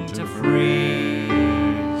beginning to freeze.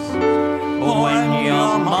 When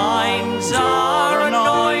your minds are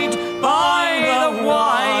annoyed by the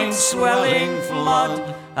wide swelling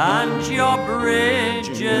flood, and your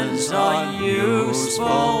bridges are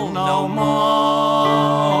useful no more,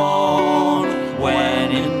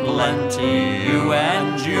 when in plenty you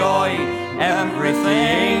enjoy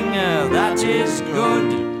everything that is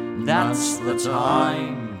good, that's the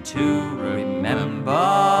time to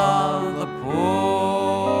remember the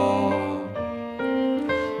poor.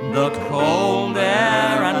 The cold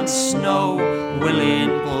air and snow will in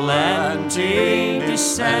plenty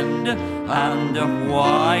descend and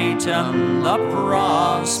whiten the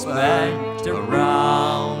prospect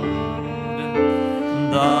around.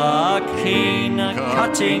 The keen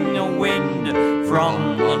cutting wind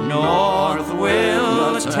from the north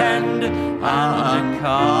will attend and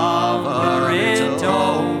cover it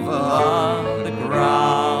over the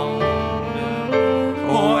ground.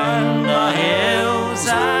 When the hills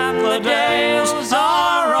and the dales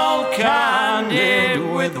are all candid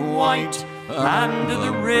with white, and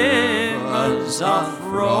the rivers are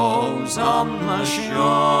froze on the shore.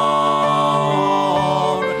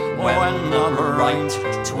 When the bright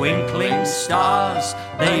twinkling stars,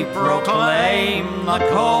 they proclaim the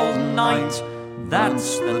cold night,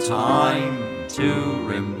 that's the time to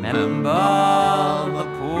remember the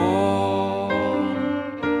poor.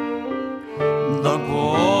 The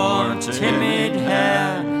poor timid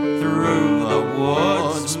hare through the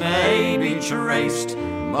woods may be traced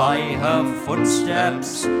by her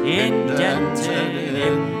footsteps indented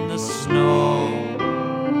in the snow.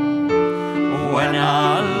 When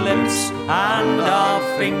our lips and our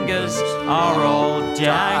fingers are all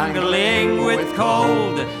dangling with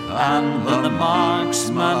cold, and the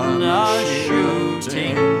marksman a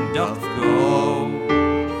shooting doth go.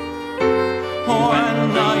 When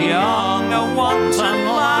the young wanton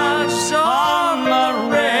lads on the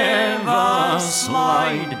river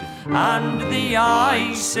slide, and the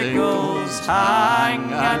icicles hang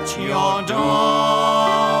at your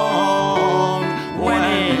door, when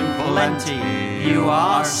in plenty you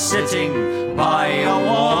are sitting by a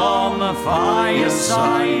warm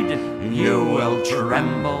fireside, you will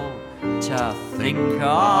tremble to think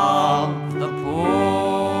of the poor.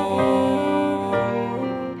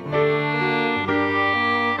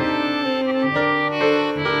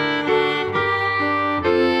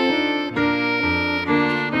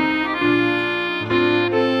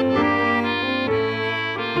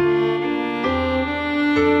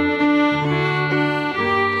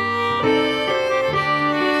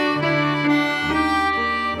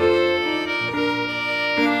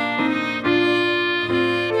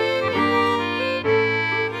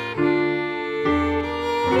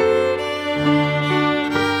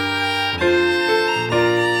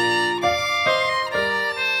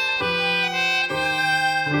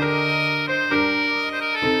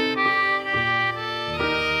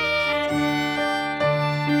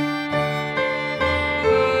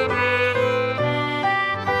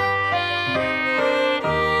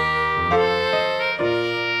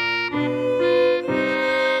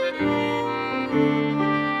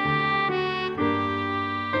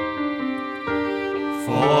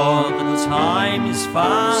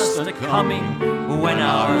 Fast coming when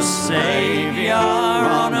our Savior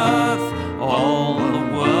on earth, all the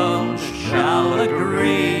world shall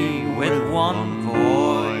agree with one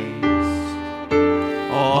voice.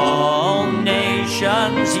 All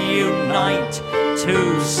nations unite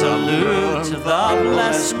to salute the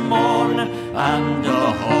blessed morn, and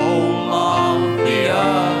the whole of the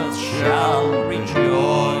earth shall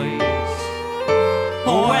rejoice.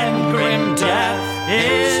 When grim death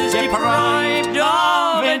is deprived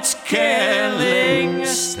of its killing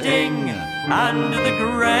sting, and the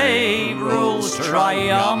grave rules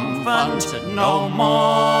triumphant no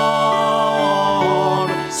more,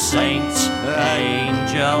 saints,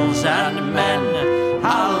 angels, and men,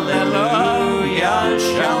 hallelujah,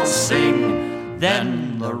 shall sing.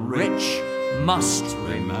 Then the rich must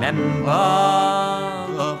remember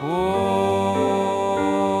the poor.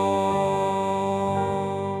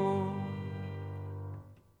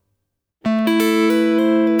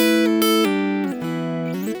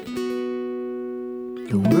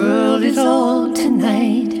 The world is old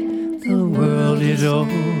tonight, the world is old.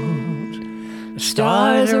 The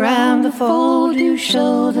stars around the fold do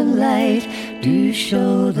show the light, do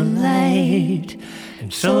show the light.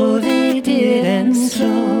 And so they did, and so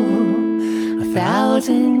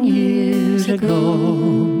 1,000 years ago.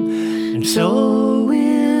 And so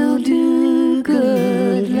we'll do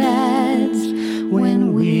good, lads,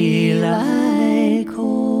 when we lie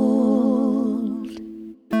cold.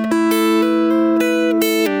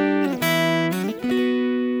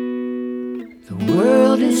 The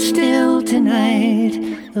world is still tonight,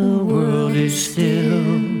 the world is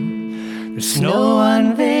still. The snow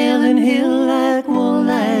on vale and hill like wool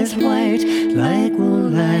lies white, like wool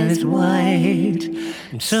lies white.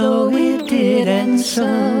 And so it did, and so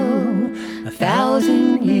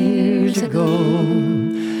 1,000 years ago.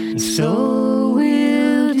 And so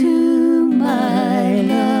we'll do, my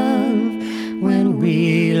love, when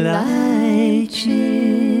we lie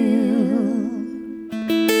chill.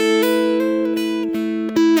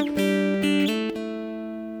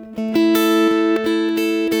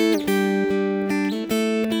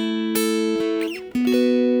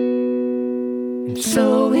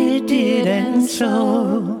 So it did, and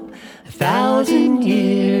so 1,000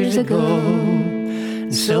 years ago.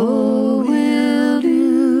 And so we'll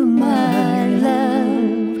do, my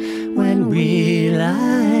love, when we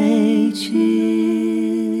lie chill.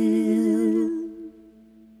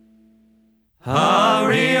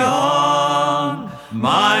 Hurry on,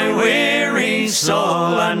 my weary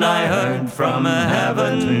soul, and I heard from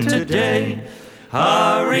heaven today.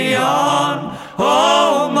 Hurry on,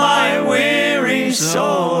 oh my weary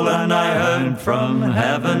soul, and I heard from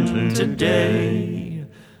heaven today.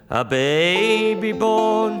 A baby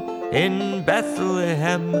born in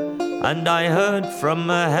Bethlehem, and I heard from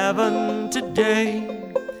heaven today.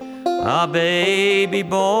 A baby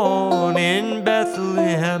born in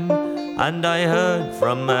Bethlehem, and I heard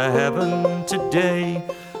from heaven today.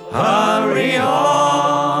 Hurry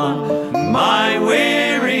on, my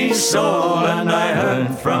weary soul, and I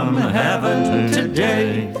heard from heaven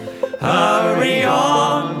today. Hurry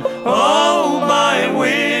on, oh my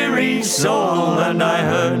weary soul, and I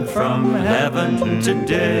heard from heaven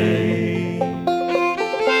today.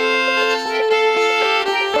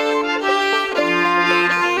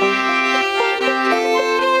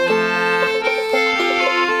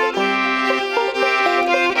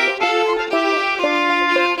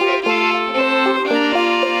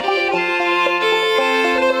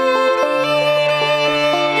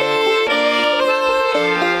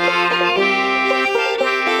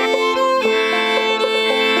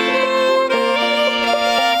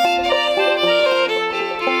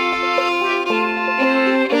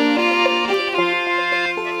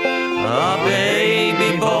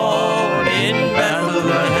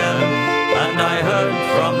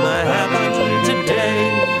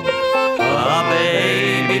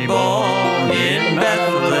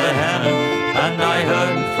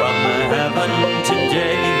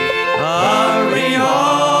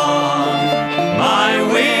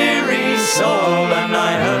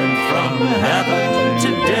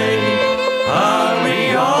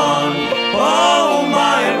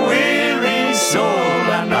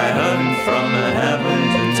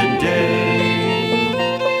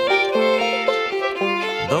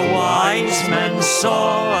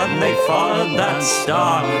 Saw and they followed that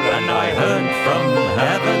star, and I heard from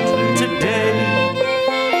heaven today.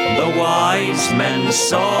 The wise men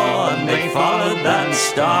saw and they followed that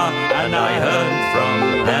star, and I heard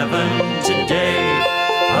from heaven today.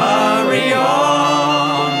 Hurry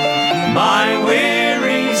on, my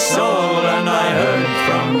weary soul, and I heard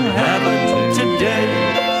from heaven today.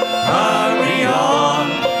 Hurry on,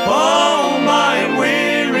 oh my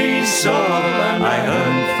weary soul, and I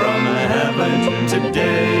heard from heaven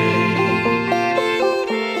today.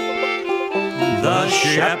 The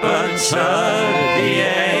shepherds heard the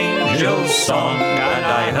angel's song, and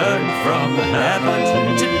I heard from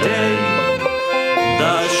heaven today.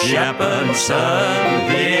 The shepherds heard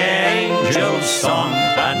the angel's song,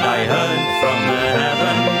 and I heard from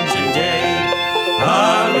heaven today.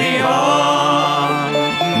 Hurry on,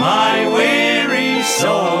 my weary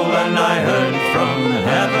soul, and I heard from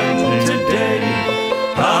heaven today.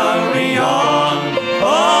 Hurry on,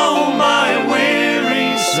 oh my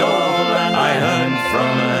weary soul, and I heard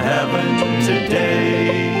from heaven today.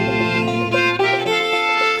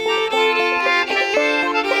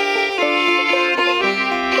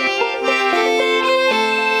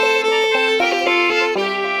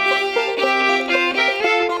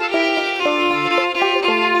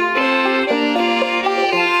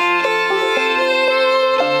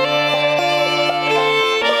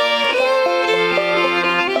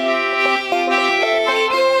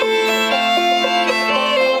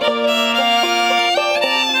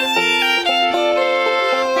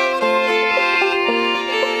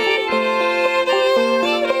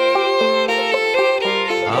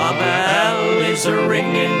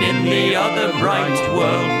 Ringing in the other bright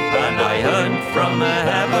world, and I heard from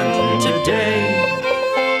heaven today.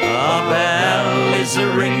 A bell is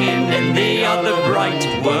ringing in the other bright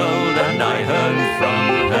world, and I heard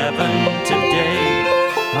from heaven today.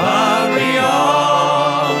 Hurry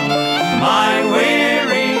on, my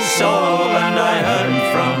weary soul, and I heard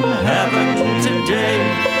from heaven today.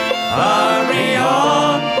 Hurry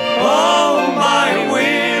on, oh my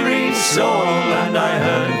weary soul, and I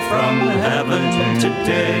heard from heaven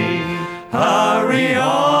today. Hurry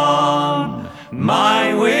on,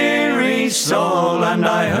 my weary soul, and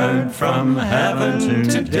I heard from heaven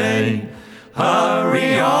today.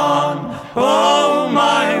 Hurry on, oh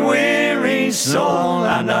my weary soul,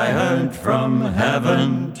 and I heard from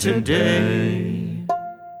heaven today.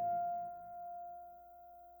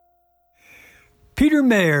 Peter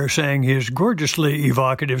Mayer sang his gorgeously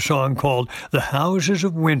evocative song called The Houses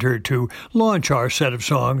of Winter to launch our set of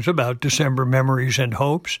songs about December memories and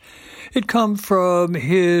hopes. It comes from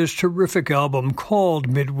his terrific album called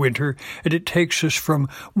Midwinter, and it takes us from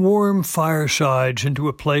warm firesides into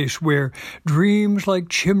a place where dreams like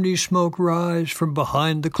chimney smoke rise from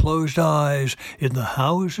behind the closed eyes in the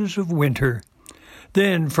houses of winter.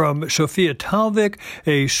 Then from Sofia Talvik,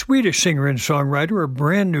 a Swedish singer and songwriter, a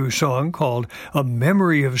brand new song called A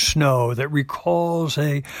Memory of Snow that recalls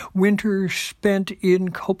a winter spent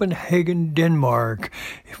in Copenhagen, Denmark,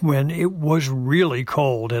 when it was really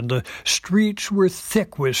cold and the streets were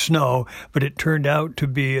thick with snow, but it turned out to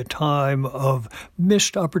be a time of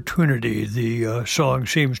missed opportunity, the song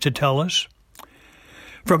seems to tell us.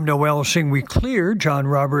 From Noel Sing We Clear, John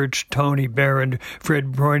Roberts, Tony Barron,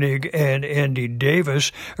 Fred Breunig, and Andy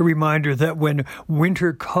Davis, a reminder that when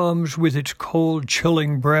winter comes with its cold,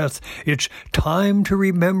 chilling breath, it's time to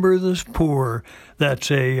remember the poor.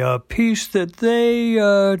 That's a piece that they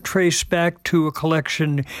trace back to a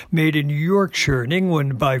collection made in Yorkshire, in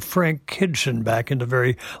England, by Frank Kidson back in the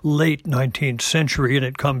very late 19th century, and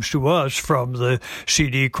it comes to us from the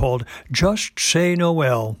CD called Just Say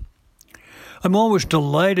Noel. I'm always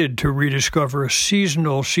delighted to rediscover a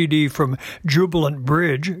seasonal CD from Jubilant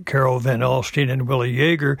Bridge, Carol Van Alstyne and Willie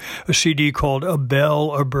Yeager, a CD called A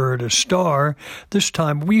Bell, a Bird, a Star. This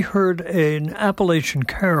time we heard an Appalachian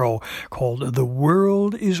carol called The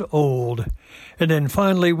World is Old. And then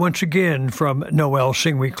finally, once again, from Noel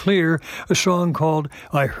Sing We Clear, a song called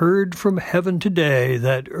I Heard from Heaven Today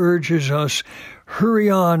that urges us, hurry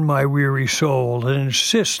on, my weary soul, and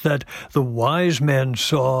insists that the wise men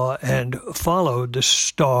saw and followed the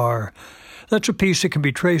star. That's a piece that can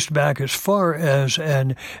be traced back as far as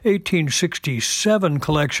an 1867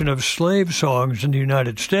 collection of slave songs in the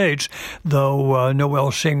United States, though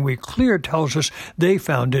Noel Sing We Clear tells us they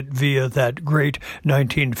found it via that great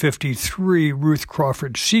 1953 Ruth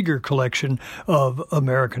Crawford Seeger collection of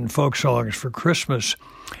American folk songs for Christmas.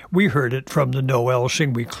 We heard it from the Noel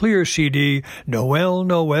Sing We Clear CD, Noel,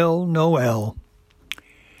 Noel, Noel.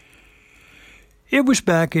 It was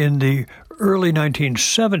back in the early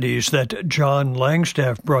 1970s that John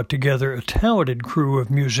Langstaff brought together a talented crew of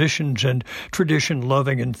musicians and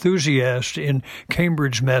tradition-loving enthusiasts in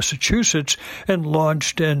Cambridge, Massachusetts, and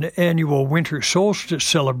launched an annual winter solstice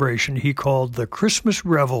celebration he called the Christmas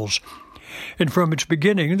Revels. And from its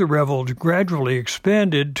beginning, the Revels gradually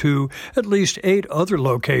expanded to at least 8 other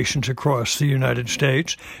locations across the United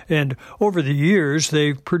States, and over the years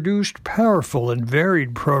they've produced powerful and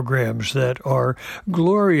varied programs that are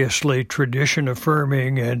gloriously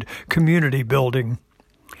tradition-affirming and community-building.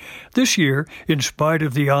 This year, in spite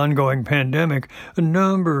of the ongoing pandemic, a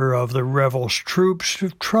number of the Revels troops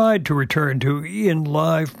have tried to return to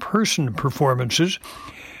in-live person performances.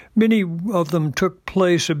 Many of them took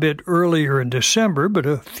place a bit earlier in December, but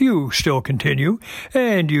a few still continue,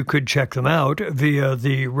 and you could check them out via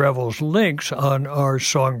the Revels links on our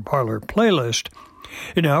Song Parlor playlist.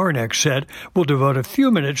 In our next set, we'll devote a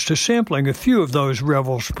few minutes to sampling a few of those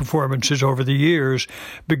Revels performances over the years,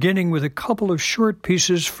 beginning with a couple of short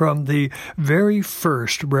pieces from the very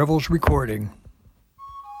first Revels recording.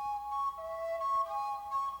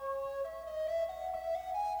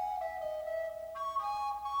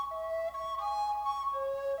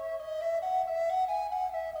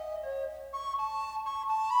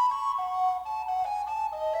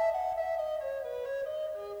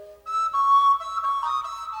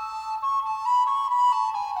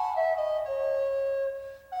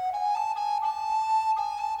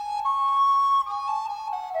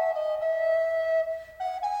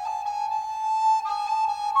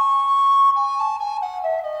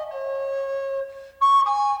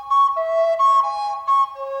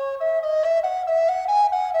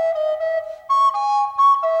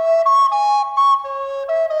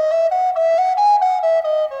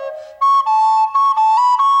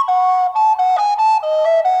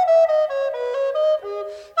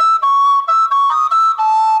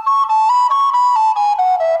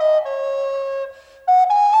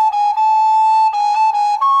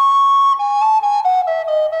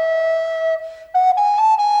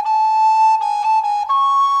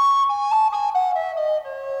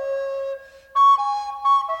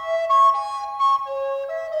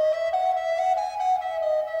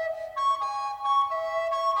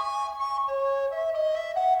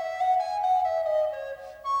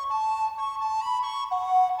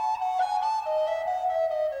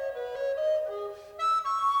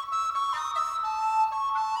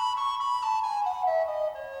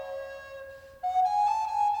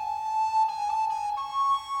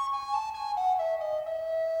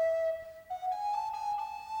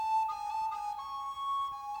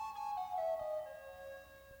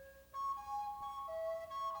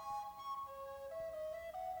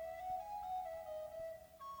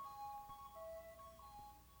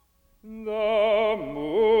 The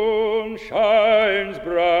moon shines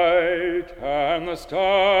bright, and the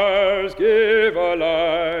stars give a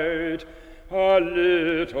light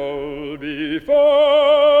little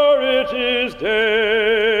before it is day.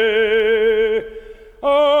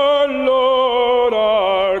 Our Lord,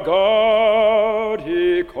 our God,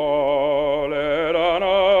 He calleth on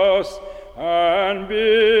us and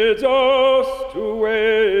bids us to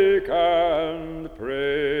wake and pray.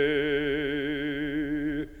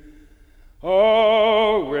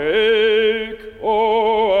 Awake,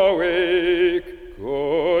 oh awake,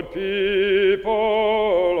 good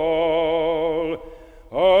people all,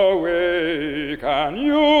 awake and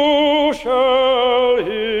you shall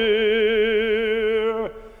hear.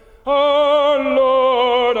 Our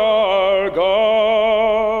Lord, our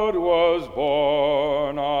God was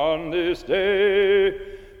born on this day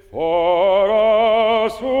for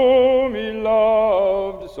us whom He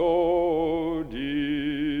loved so dear.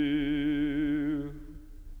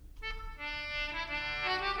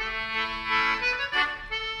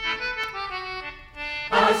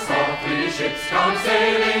 I saw 3 ships come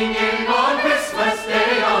sailing in on Christmas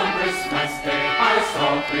Day, on Christmas Day. I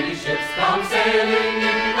saw 3 ships come sailing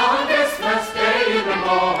in on Christmas Day in the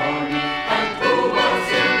morning. And who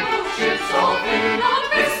was in those ships all 3 on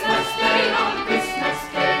Christmas Day, on Christmas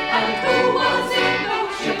Day? And who was in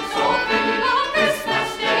those ships all 3 on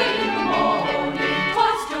Christmas Day in the morning?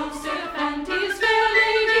 'Twas Joseph and his fair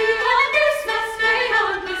lady on Christmas Day,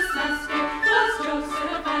 on Christmas Day. 'Twas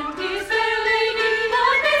Joseph and his fair lady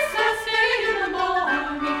on Christmas Day in the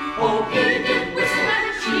morning. Oh, he did whistle and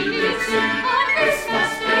she did sing on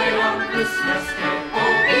Christmas Day, on Christmas Day.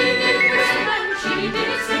 Oh, he did whistle and she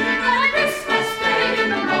did sing on Christmas Day in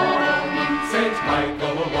the morning. Saint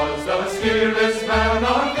Michael was the fearless man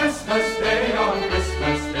on Christmas Day, on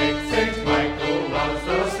Christmas Day. Saint Michael was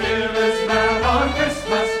the fearless man on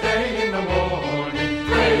Christmas Day in the morning.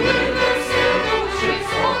 Pray with her sail those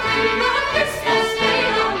ships all 3 on Christmas Day,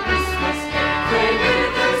 on Christmas Day. Pray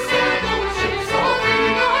with her sail those ships all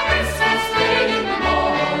 3 on Christmas Day in the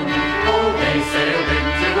morning. Oh, they sailed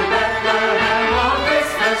into Bethlehem on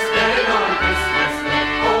Christmas Day, on Christmas Day.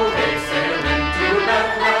 Oh, they sailed into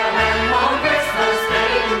Bethlehem on Christmas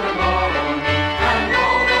Day in the morning. And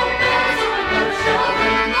all the bells on earth shall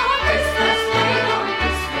ring on Christmas Day, on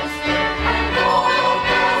Christmas Day. And all the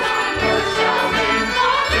bells on earth shall ring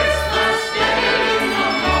on Christmas Day in the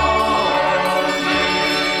morning.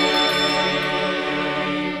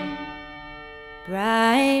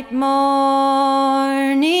 Bright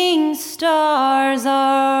morning stars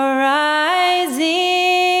are rising.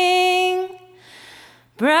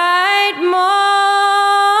 Bright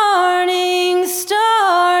morning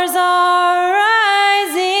stars are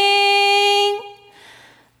rising.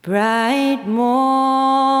 Bright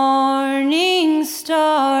morning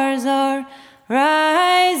stars are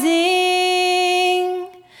rising.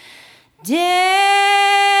 Day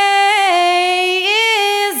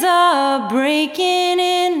is a breaking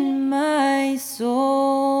in my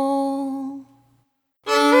soul.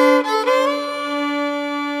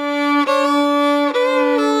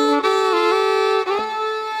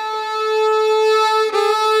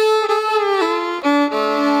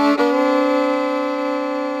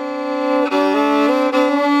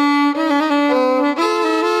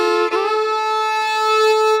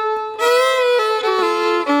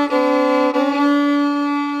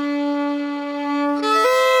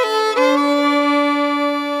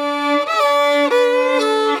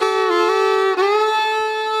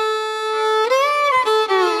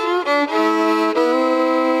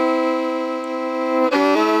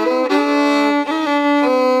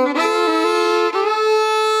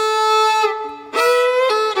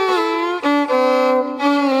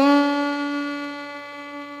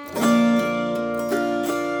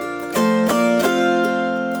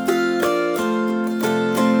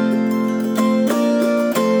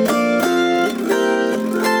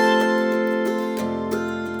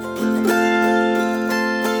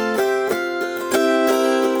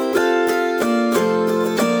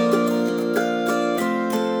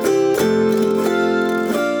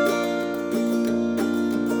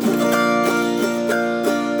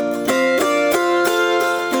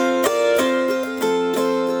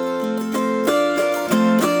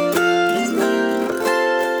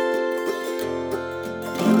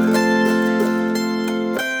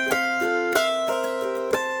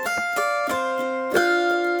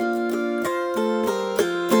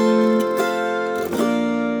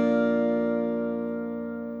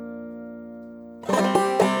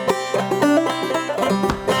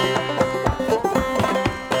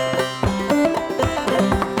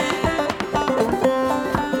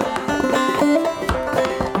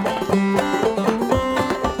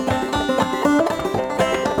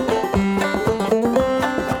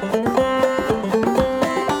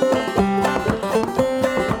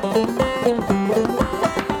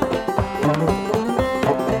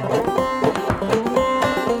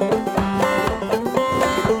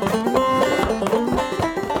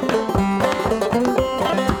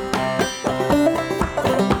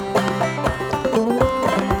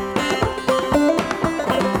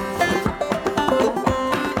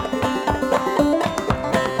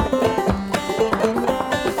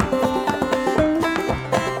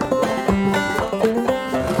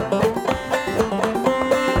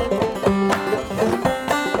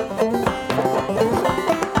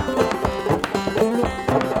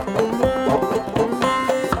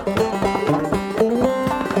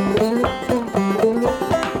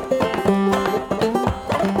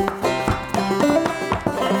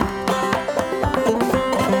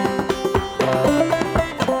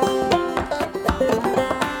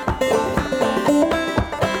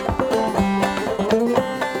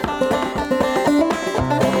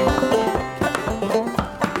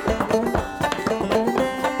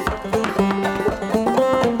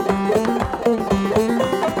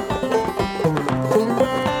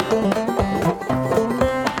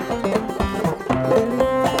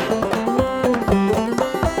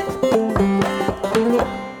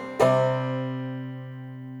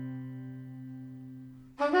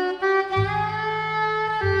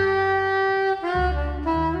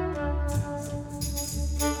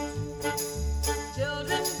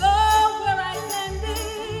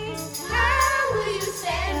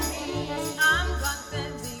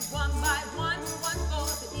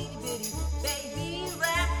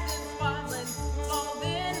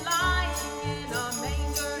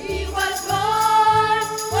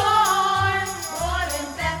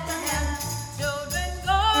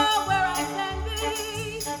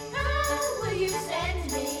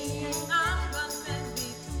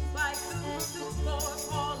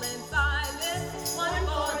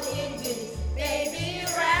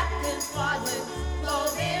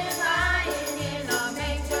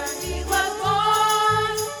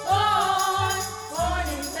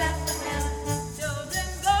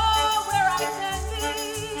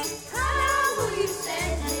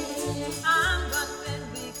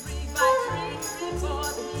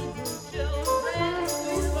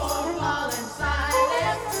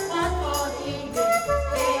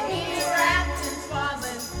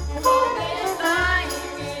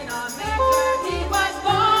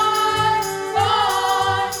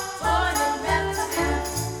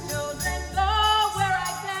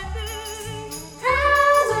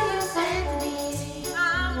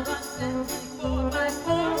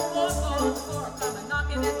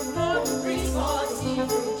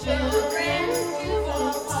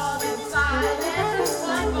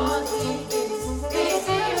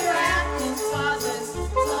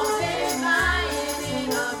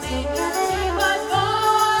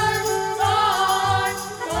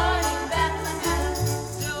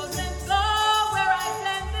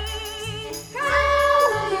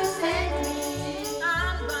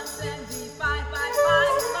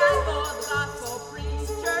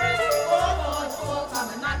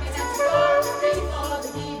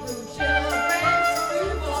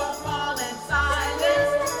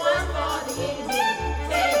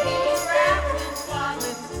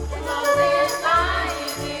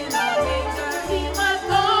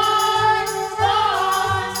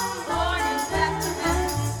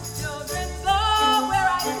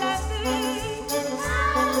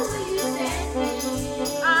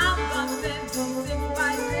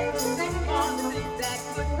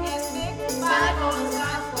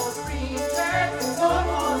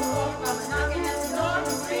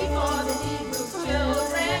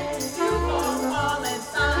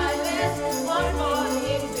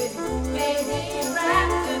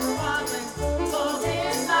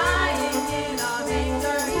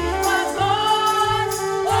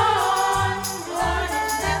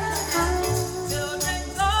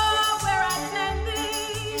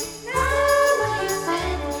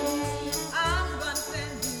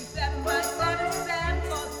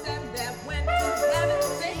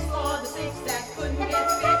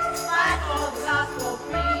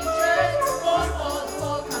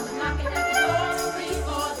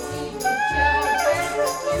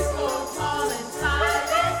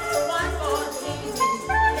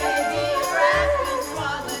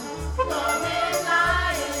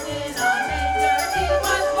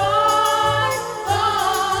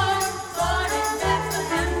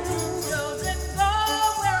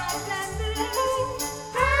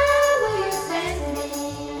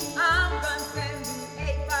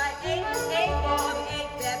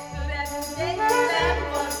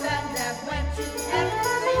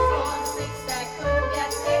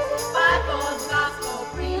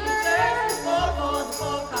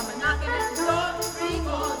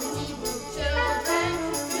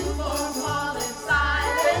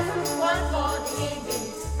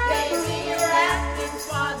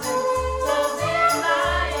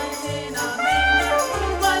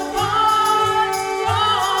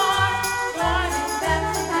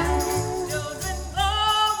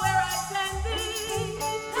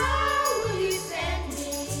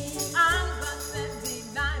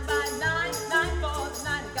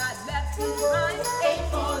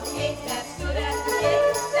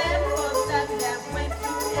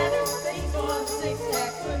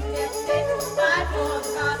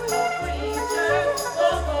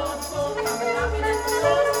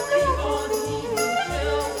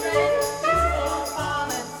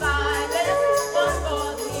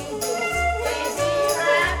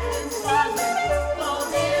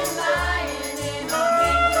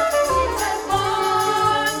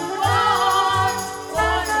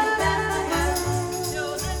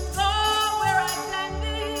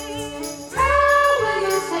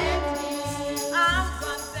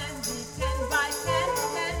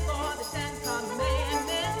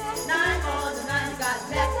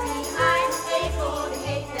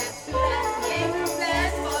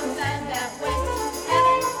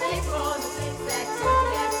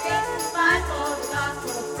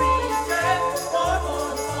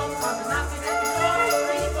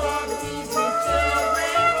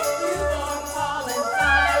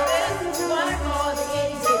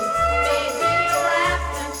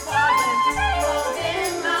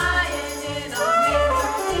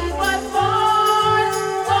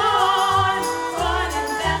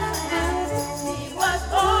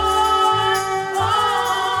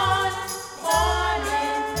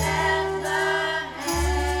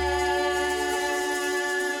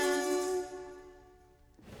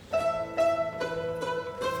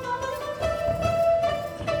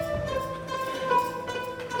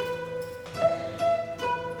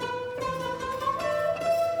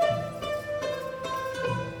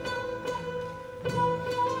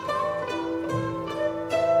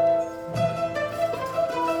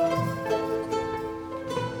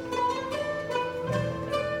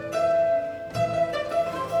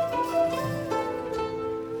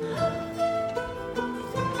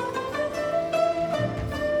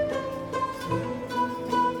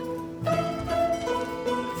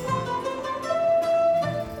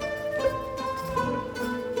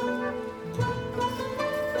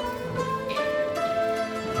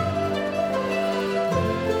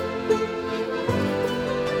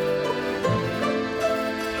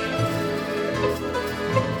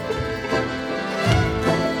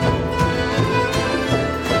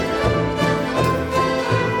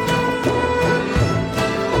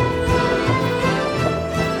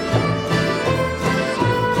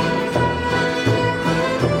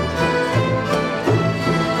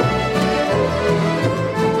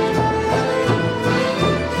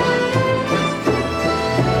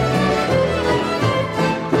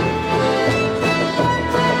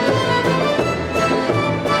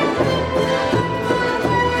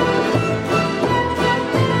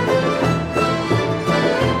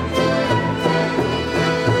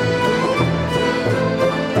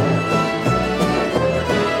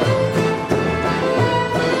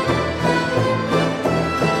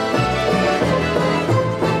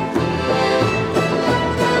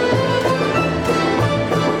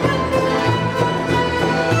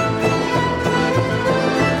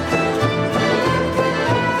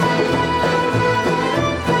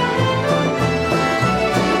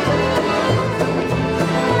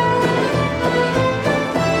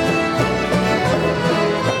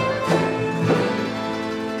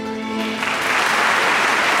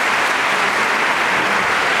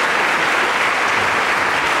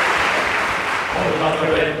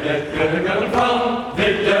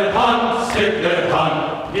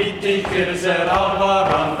 brand. Hitting kirser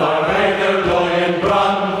alvaran, där äger lojen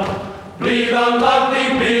brand. Blidan lag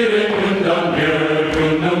vid biren undan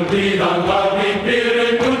björgunnen, blidan lag vid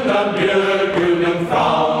biren undan björgunnen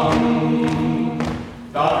fram.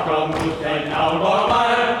 Där kom ut en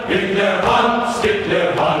alvarmar, hyggler han,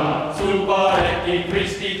 super i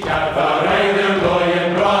Kristi kär, där äger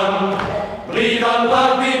lojen brand. Blidan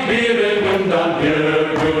lag vid biren undan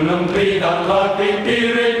björgunnen, blidan lag vid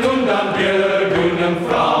biren undan björgunnen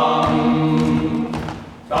fram.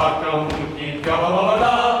 Där kom ut i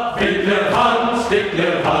Gavada,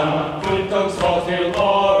 stickler han, fulltångs var till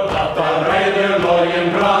år, att där räder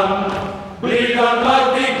lojen brand. Blidan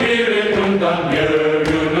lag vid biren undan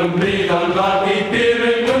björgunnen, blidan lag vid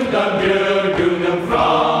biren undan björgunnen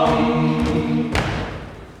fram.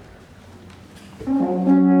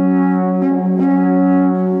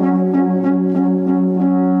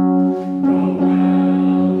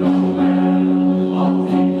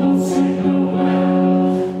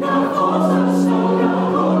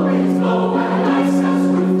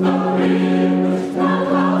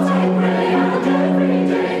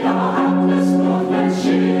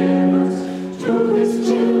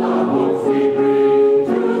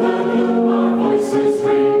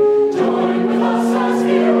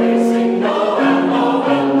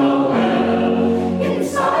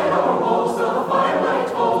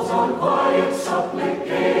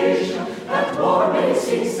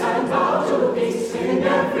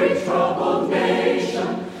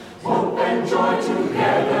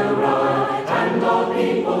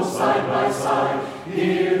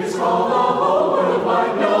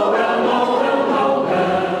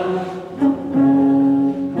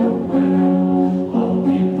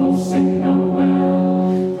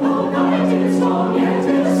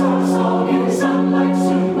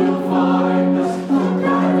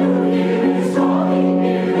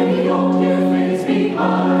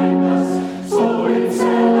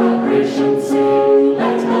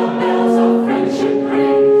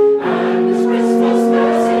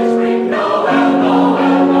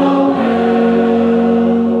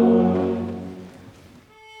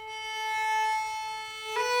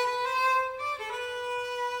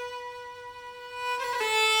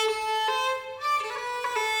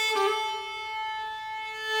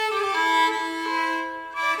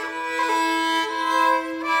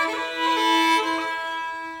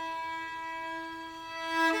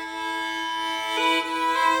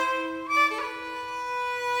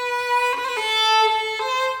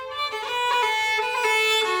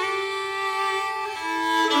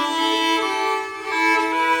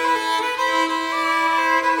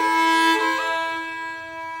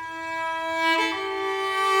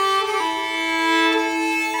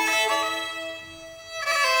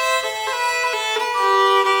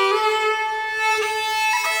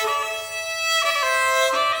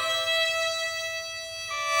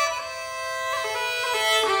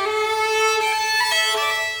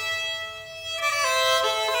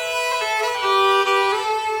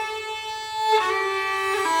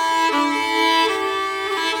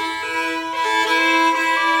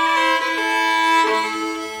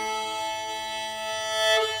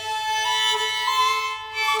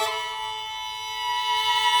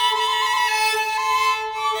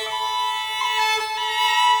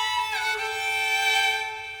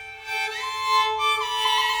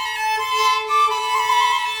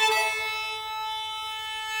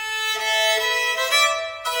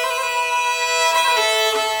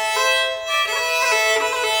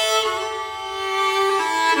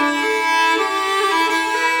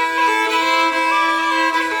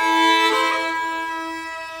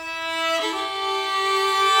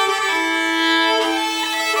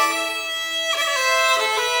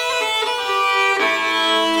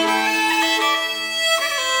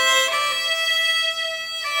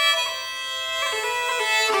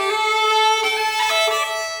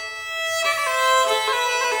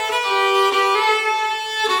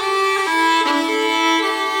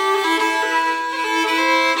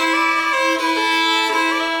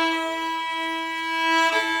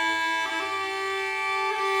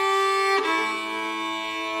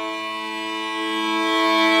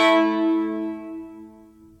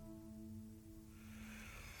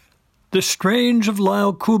 the strains of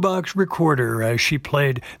Lyle Kubach's recorder as she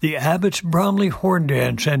played the Abbott's Bromley Horn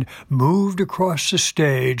Dance and moved across the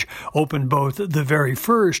stage opened both the very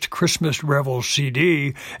first Christmas Revels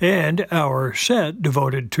CD and our set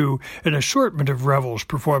devoted to an assortment of Revels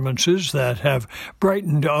performances that have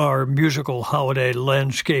brightened our musical holiday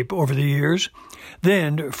landscape over the years.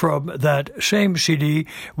 Then, from that same CD,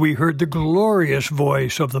 we heard the glorious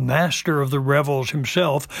voice of the master of the Revels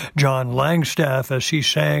himself, John Langstaff, as he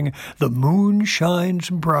sang The Moon Shines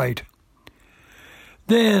Bright.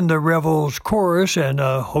 Then the Revels chorus and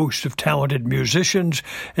a host of talented musicians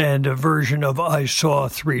and a version of I Saw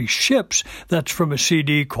Three Ships. That's from a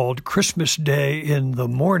CD called Christmas Day in the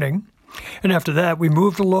Morning. And after that, we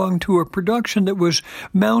moved along to a production that was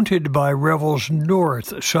mounted by Revels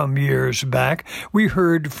North some years back. We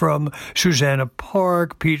heard from Susanna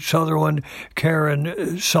Park, Pete Sutherland,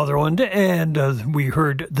 Karen Sutherland, and we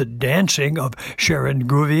heard the dancing of Sharon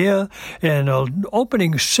Gouvier, and an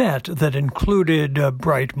opening set that included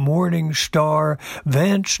Bright Morning Star,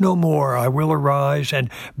 Vance No More, I Will Arise, and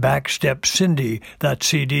Backstep Cindy, that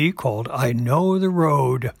CD called I Know the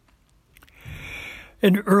Road.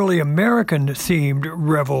 An early American-themed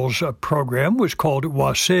Revels program was called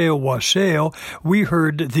Wassail, Wassail. We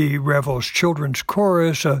heard the Revels Children's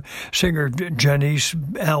Chorus, singer Janice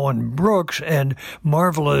Allen Brooks, and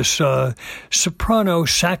marvelous soprano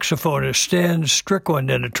saxophonist Stan Strickland,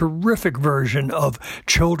 and a terrific version of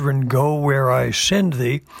Children Go Where I Send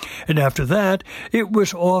Thee. And after that, it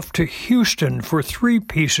was off to Houston for three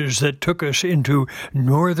pieces that took us into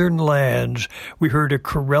northern lands. We heard a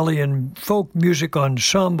Karelian folk music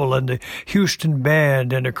ensemble and the Houston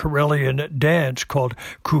Band, and a Karelian dance called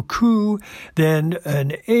Cuckoo, then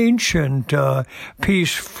an ancient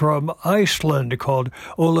piece from Iceland called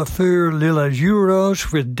Olafur Lilla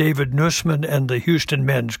Juros with David Nussman and the Houston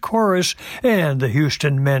Men's Chorus, and the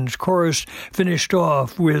Houston Men's Chorus finished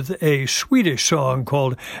off with a Swedish song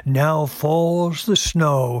called Now Falls the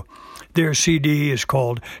Snow. Their CD is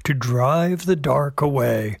called To Drive the Dark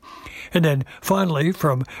Away. And then finally,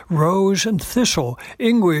 from Rose and Thistle,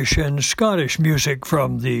 English and Scottish music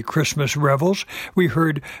from the Christmas Revels, we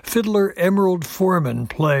heard fiddler Emerald Foreman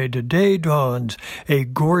play Day Dawns, a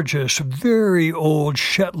gorgeous, very old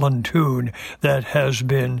Shetland tune that has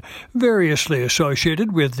been variously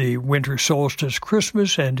associated with the winter solstice,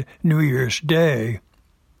 Christmas, and New Year's Day.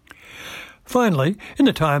 Finally, in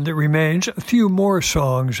the time that remains, a few more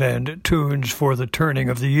songs and tunes for the turning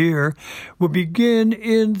of the year. We'll begin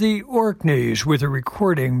in the Orkneys with a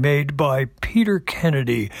recording made by Peter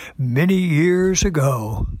Kennedy many years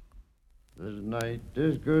ago. This night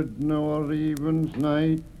is good, no even's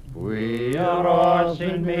night. We are all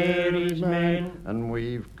St. Mary's men, and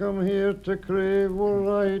we've come here to crave our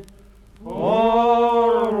right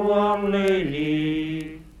for one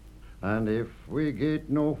lady. And if we get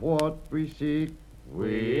no what we seek,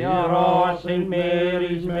 we are all St.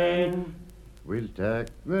 Mary's men. We'll take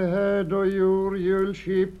the head o' your Yule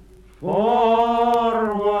sheep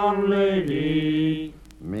for one lady.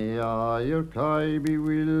 May I your kye be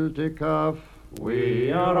will to calf.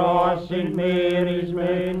 We are all St. Mary's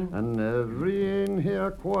men, and every in here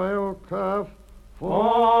quail calf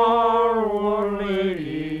for one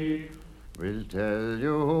lady. We'll tell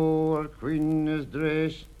you how our queen is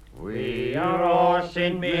dressed. We are all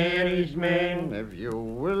St. Mary's men. If you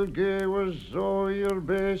will give us all your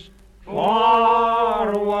best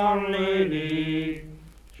for one lady.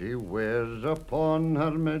 She wears upon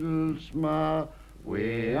her middle sma.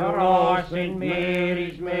 We are all St.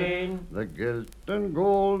 Mary's men. The gilt and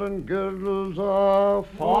golden girdles are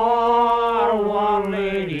for one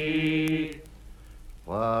lady.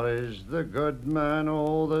 Where is the good man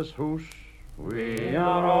o' this house? We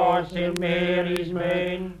are all St. Mary's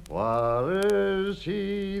men. Where is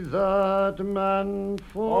he, that man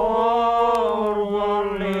for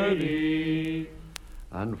one lady?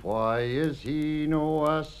 And why is he no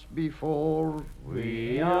us before?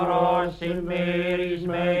 We are all St. Mary's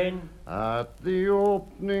men. At the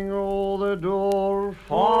opening o' the door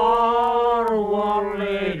for one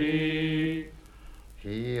lady.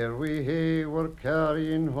 Here we hae we're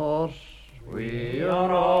carrying horse. We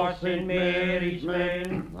are all St. Mary's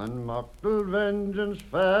men, and muckle vengeance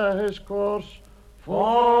fair his course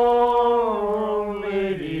for one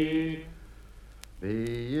lady. Be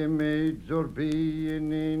ye maids or be ye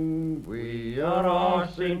nin, we are all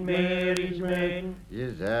St. Mary's men.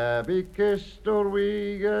 Ye's be kissed or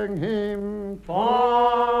we gang him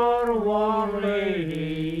for one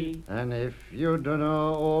lady. And if you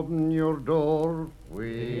dinna open your door,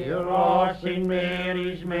 we are all St.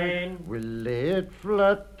 Mary's men. We'll lay it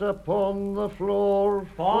flat upon the floor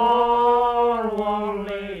for one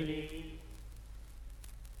lady.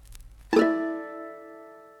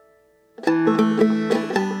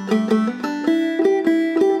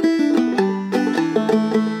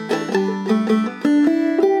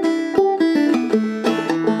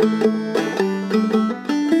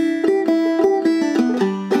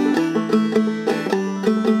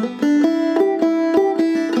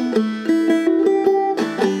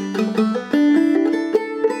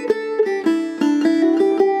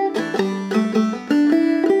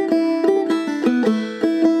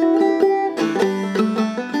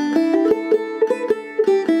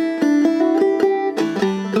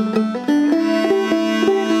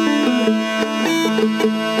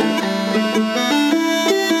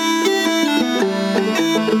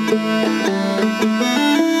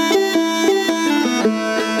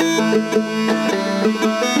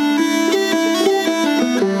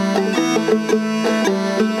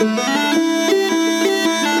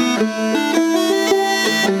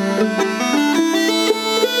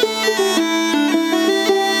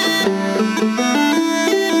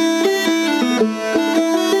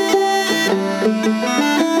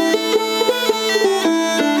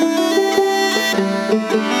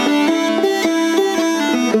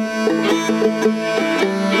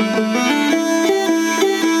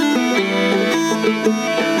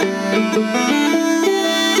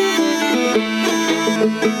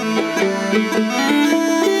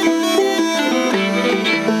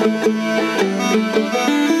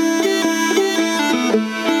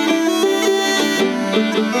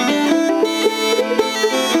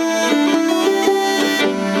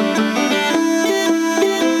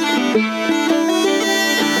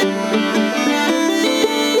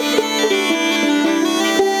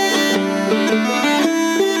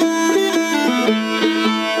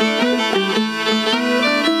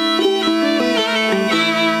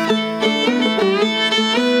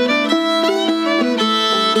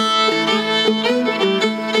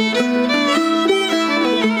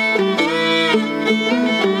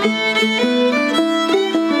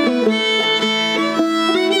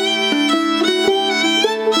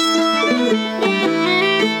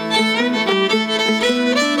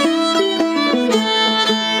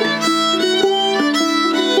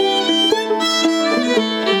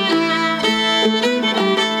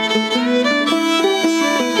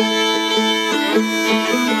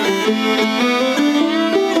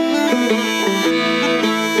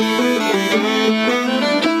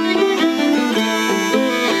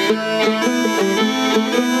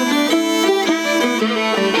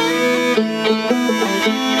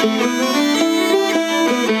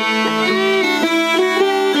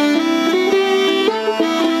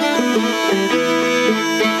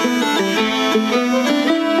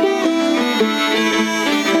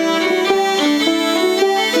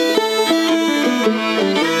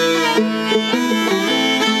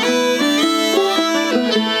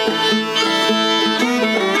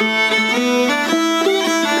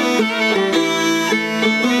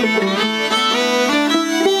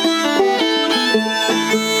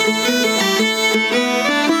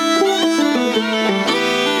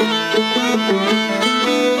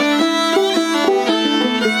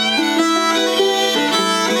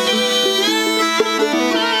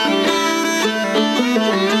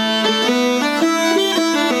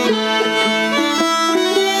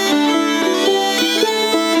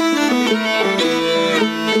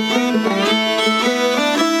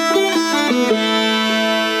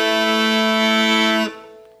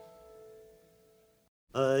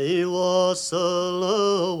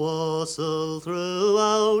 Wassail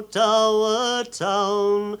throughout our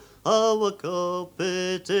town. Our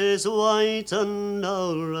carpet is white and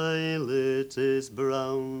our rail it is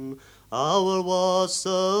brown. Our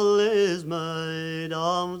wassail is made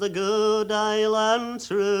of the good ale and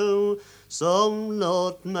true. Some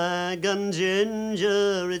nutmeg and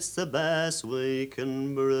ginger, it's the best we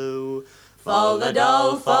can brew. Fol the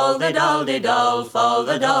dol, fol the doldy dol, fol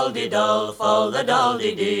the doldy dol, fol the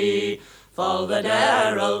doldy dee. Fol the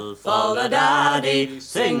derrel, fol the daddy,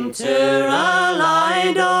 sing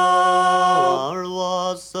Tir-a-lie-do. Our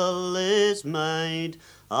wassail is made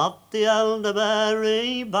of the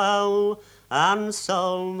elderberry bough, and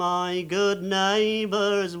so my good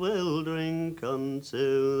neighbours will drink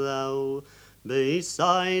unto thou.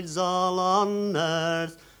 Besides all on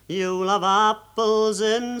earth, you'll have apples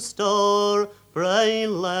in store. Pray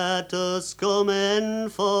let us come in,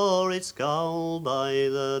 for it's cold by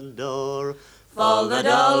the door. Fol the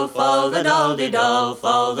dol, fol the doldy dol,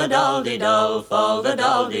 fol the doldy dol, fol the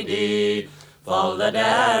doldy dee. Fol the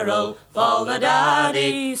derrel, fol the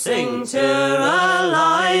daddy, sing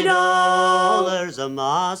Tir-a-lie-do. There's a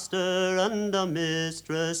master and a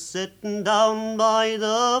mistress sitting down by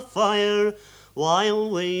the fire, while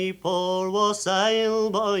we poor wassail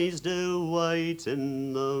boys do wait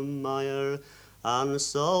in the mire. And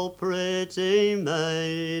so pretty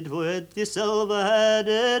maid with your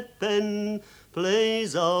silver-headed pin,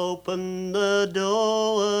 please open the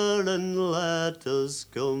door and let us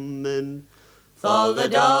come in. Fol the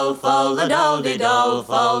dol, fol the doldy dol,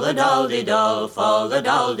 fol the doldy dol, fol the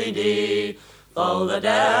doldy dee. Fol the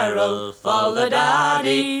derrel, fol the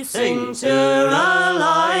daddy, sing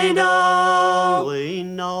Tir-a-lie-do. We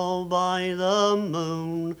know by the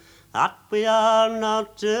moon that we are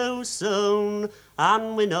not too soon,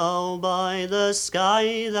 and we know by the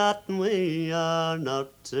sky that we are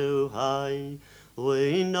not too high.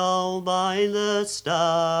 We know by the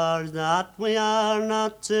stars that we are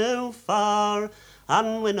not too far,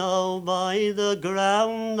 and we know by the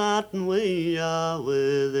ground that we are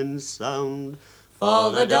within sound.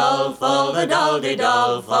 Fall the doll, fall the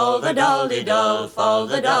doll-de-doll, fall the doll-de-doll, fall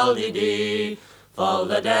the doll-de-dee. Fall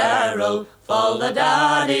the darrow, fall the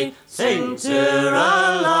daddy, sing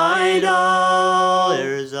to-ra-lie-do.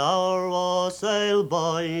 Here's our wassail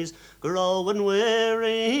boys, growing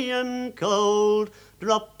weary and cold.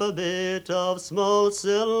 Drop a bit of small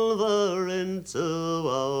silver into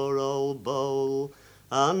our old bowl.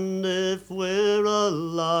 And if we're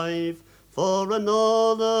alive for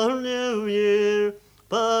another new year,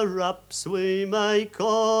 perhaps we may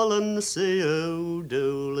call and see who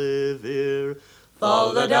do live here.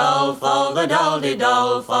 Fall the doll, fall the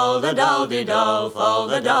doll-de-doll, fall the doll-de-doll, fall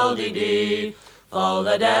the doll-de-dee. Fall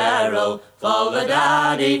the darrow, fall the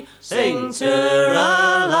daddy, sing to-ra-lie-do.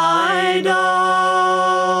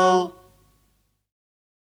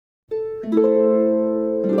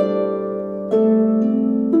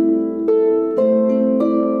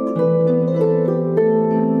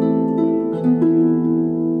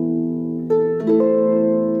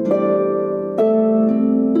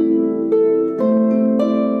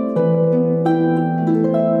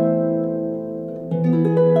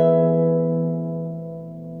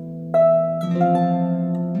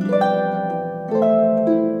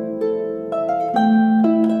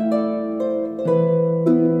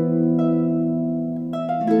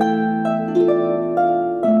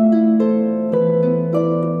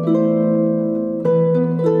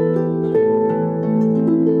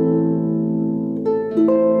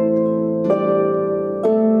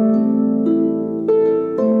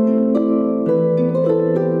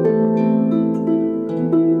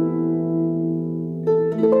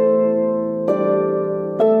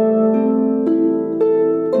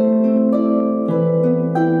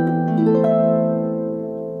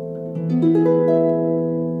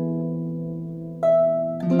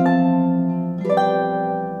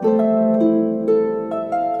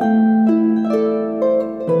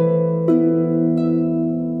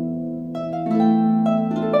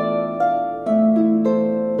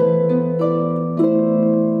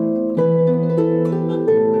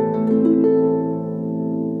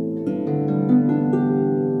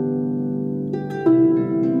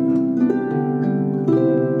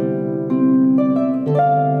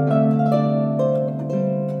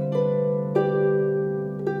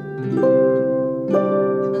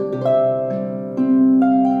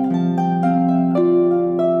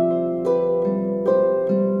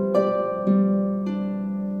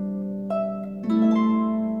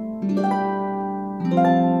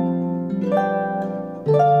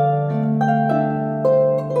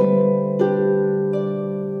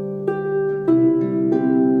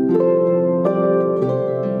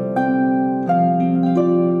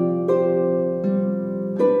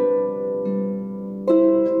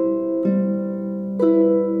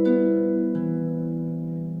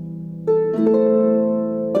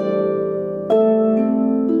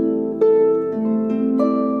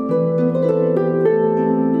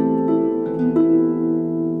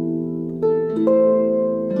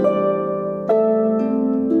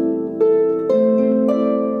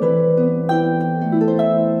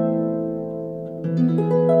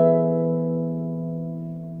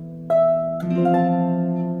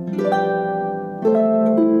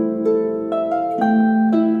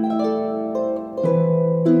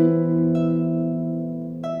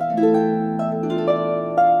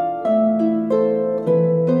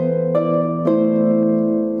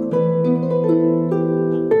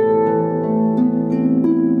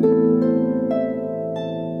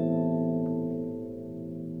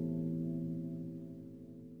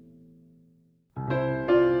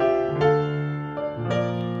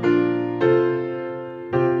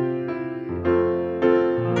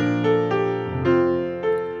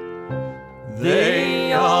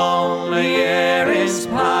 The old year is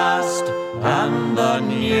past and the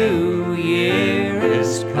new year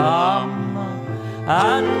is come,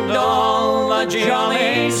 and all the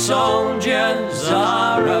jolly soldiers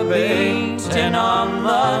are a-beating on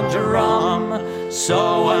the drum.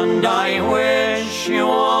 So and I wish you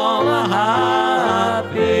all a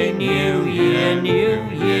happy new year, new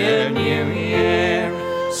year, new year.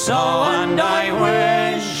 So and I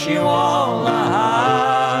wish you all a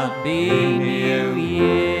happy new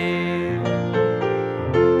year.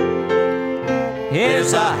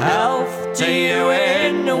 Here's a health to you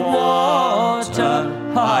in water,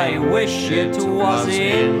 I wish it was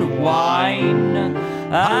in wine,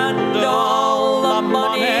 and all the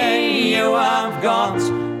money you have got,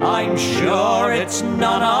 I'm sure it's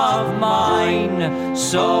none of mine.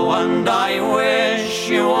 So, and I wish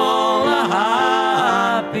you all a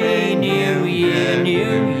happy New Year,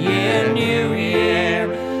 New Year, New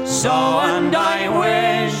Year. So, and I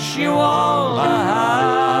wish you all a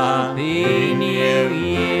happy New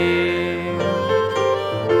Year.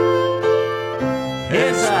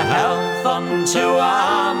 Here's a health unto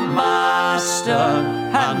our master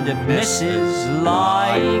and a Mrs.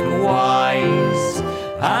 likewise,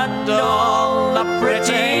 and all the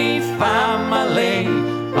pretty family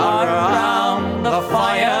around the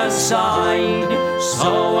fireside.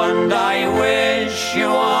 So, and I wish you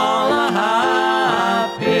all a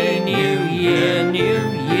happy New Year,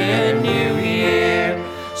 New Year, New Year.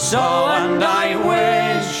 So, and I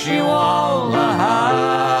wish you all a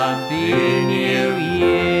happy New Year.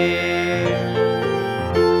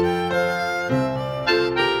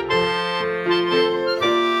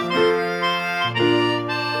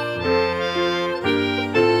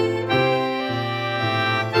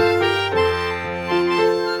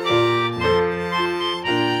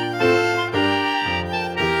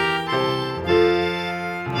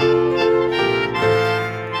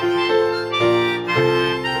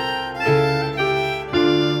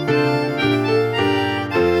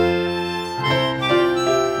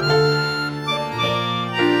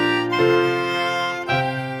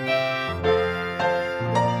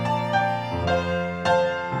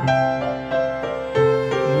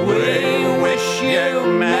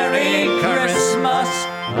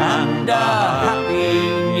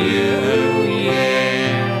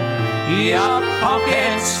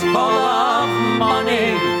 Full of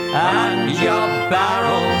money and your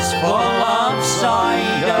barrels full of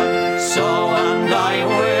cider. So, and I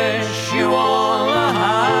wish you all a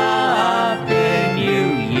happy New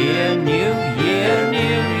Year, New Year,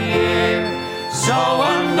 New Year. So,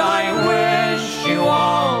 and I wish you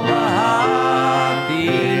all a happy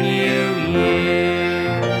New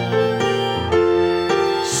Year.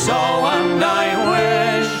 So, and I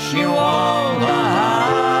wish you all a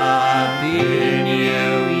happy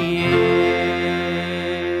New Year.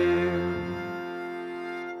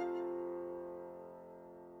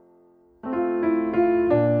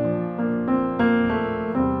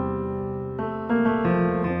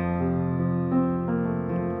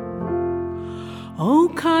 Oh,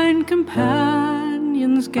 kind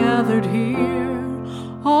companions gathered here,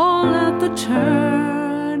 all at the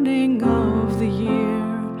turning of the year.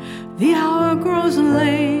 The hour grows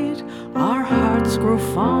late, our hearts grow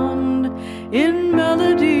fond, in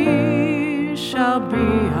melody shall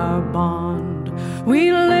be our bond.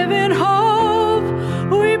 We live in hope,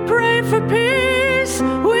 we pray for peace,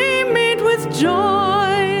 we meet with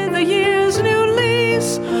joy the year's new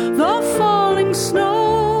lease, the falling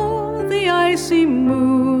snow, the icy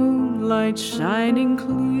moonlight shining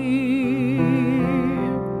clear.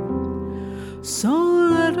 So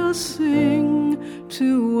let us sing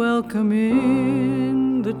to welcome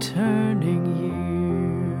in the turning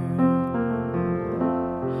year.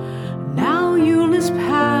 Now Yule is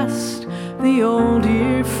past, the old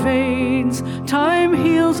year fades, time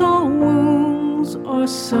heals all wounds, or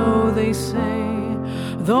so they say.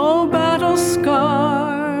 Though battle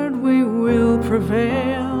scarred, we will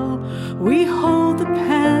prevail. We hold the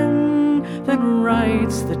pen that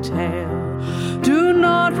writes the tale. Do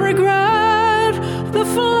not regret the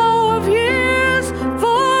flow of years,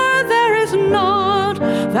 for there is naught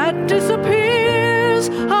that disappears.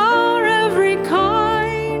 Our every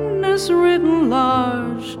kindness written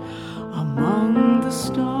large among the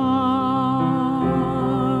stars.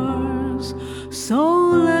 So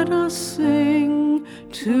let us sing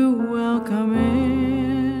to welcome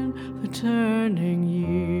in the turning year.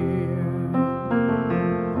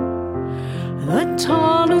 The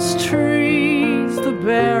tallest trees, the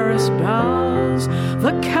barest boughs,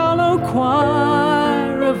 the callow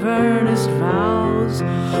choir of earnest vows.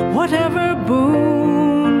 Whatever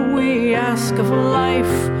boon we ask of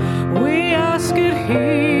life, we ask it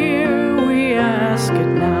here, we ask it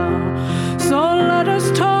now. So let us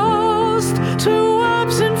toast to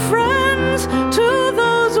absent friends, to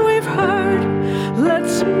those we've hurt.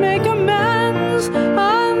 Let's make amends,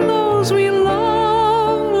 and those we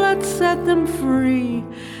love, let's set them free,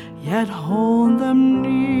 yet hold them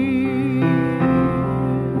near.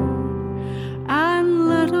 And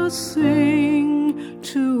let us sing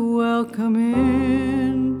to welcome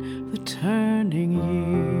in the turning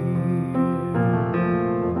year.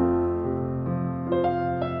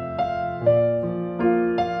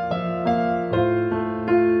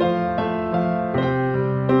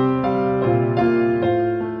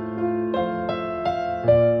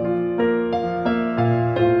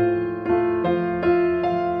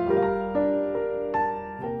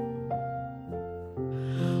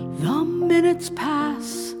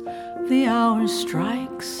 hour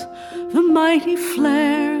strikes, the mighty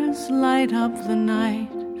flares light up the night.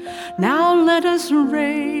 Now let us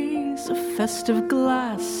raise a festive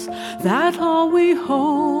glass, that all we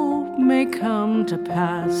hope may come to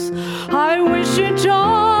pass. I wish you joy,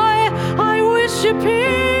 I wish you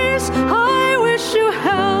peace, I wish you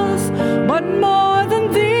health, but more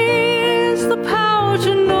than these, the power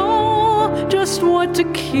to know just what to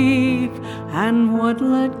keep and what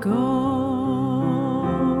let go.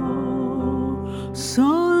 So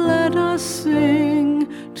let us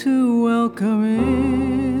sing to welcome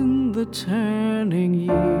in the turning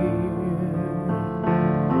year.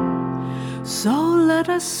 So let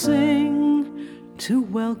us sing to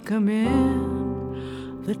welcome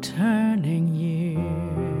in the turning year.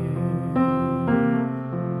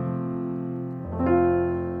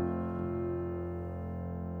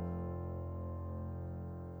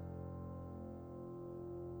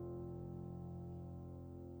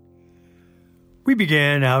 We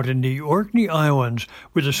began out in the Orkney Islands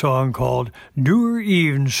with a song called New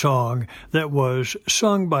Year's Song that was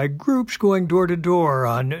sung by groups going door to door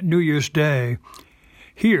on New Year's Day.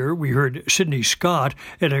 Here we heard Sidney Scott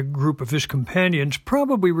and a group of his companions,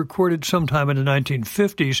 probably recorded sometime in the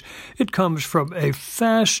 1950s. It comes from a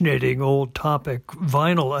fascinating old topic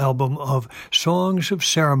vinyl album of Songs of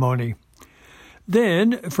Ceremony.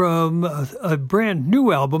 Then, from a brand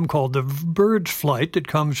new album called The Bird's Flight that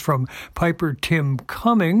comes from piper Tim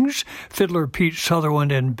Cummings, fiddler Pete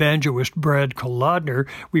Sutherland, and banjoist Brad Kolodner,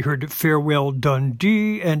 we heard Farewell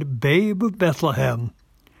Dundee and Babe of Bethlehem.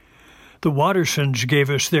 The Wattersons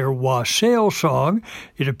gave us their Wassail song.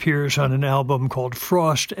 It appears on an album called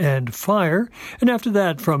Frost and Fire. And after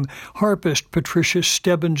that, from harpist Patricia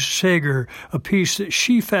Stebbins Sager, a piece that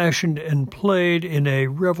she fashioned and played in a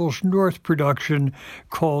Revels North production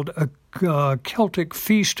called A Celtic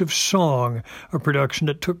Feast of Song, a production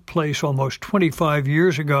that took place almost 25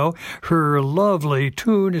 years ago. Her lovely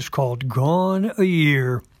tune is called Gone a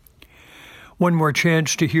Year. One more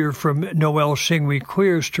chance to hear from Noel Singwe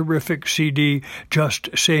Queer's terrific CD,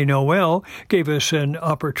 Just Say Noel, gave us an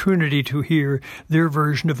opportunity to hear their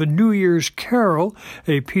version of a New Year's Carol,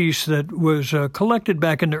 a piece that was collected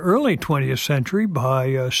back in the early 20th century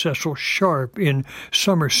by Cecil Sharp in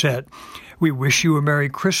Somerset. We wish you a Merry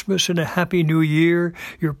Christmas and a Happy New Year,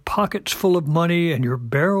 your pockets full of money and your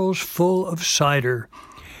barrels full of cider.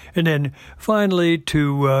 And then finally,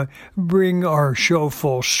 to bring our show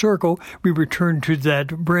full circle, we return to that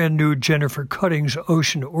brand new Jennifer Cuttings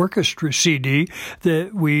Ocean Orchestra CD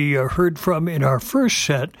that we heard from in our first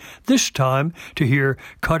set, this time to hear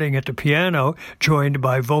Cutting at the piano, joined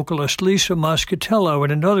by vocalist Lisa Moscatello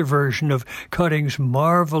in another version of Cutting's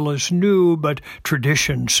marvelous new but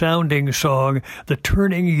tradition-sounding song, The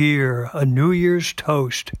Turning Year, a New Year's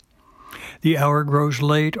Toast. The hour grows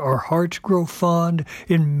late, our hearts grow fond,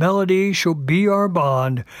 in melody shall be our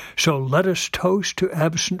bond. So let us toast to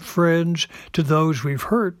absent friends, to those we've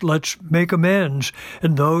hurt, let's make amends,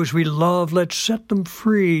 and those we love, let's set them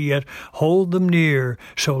free, yet hold them near.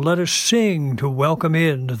 So let us sing to welcome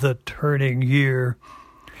in the turning year.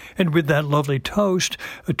 And with that lovely toast,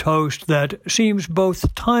 a toast that seems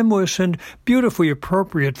both timeless and beautifully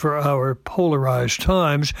appropriate for our polarized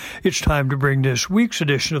times, it's time to bring this week's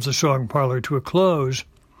edition of the Song Parlor to a close.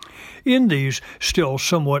 In these still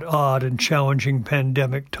somewhat odd and challenging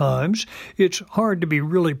pandemic times, it's hard to be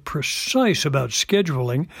really precise about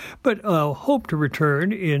scheduling, but I'll hope to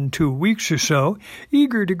return in 2 weeks or so,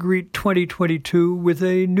 eager to greet 2022 with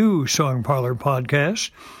a new Song Parlor podcast.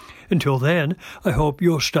 Until then, I hope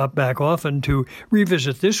you'll stop back often to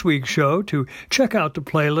revisit this week's show, to check out the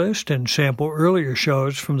playlist and sample earlier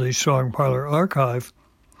shows from the Song Parlor archive.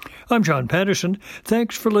 I'm John Patterson.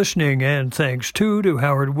 Thanks for listening, and thanks too to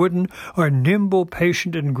Howard Wooden, our nimble,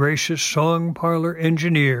 patient, and gracious Song Parlor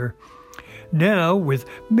engineer. Now, with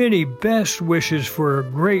many best wishes for a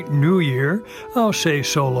great new year, I'll say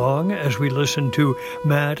so long as we listen to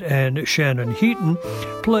Matt and Shannon Heaton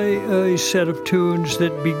play a set of tunes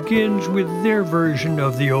that begins with their version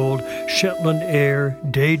of the old Shetland air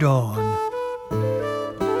Day Dawn.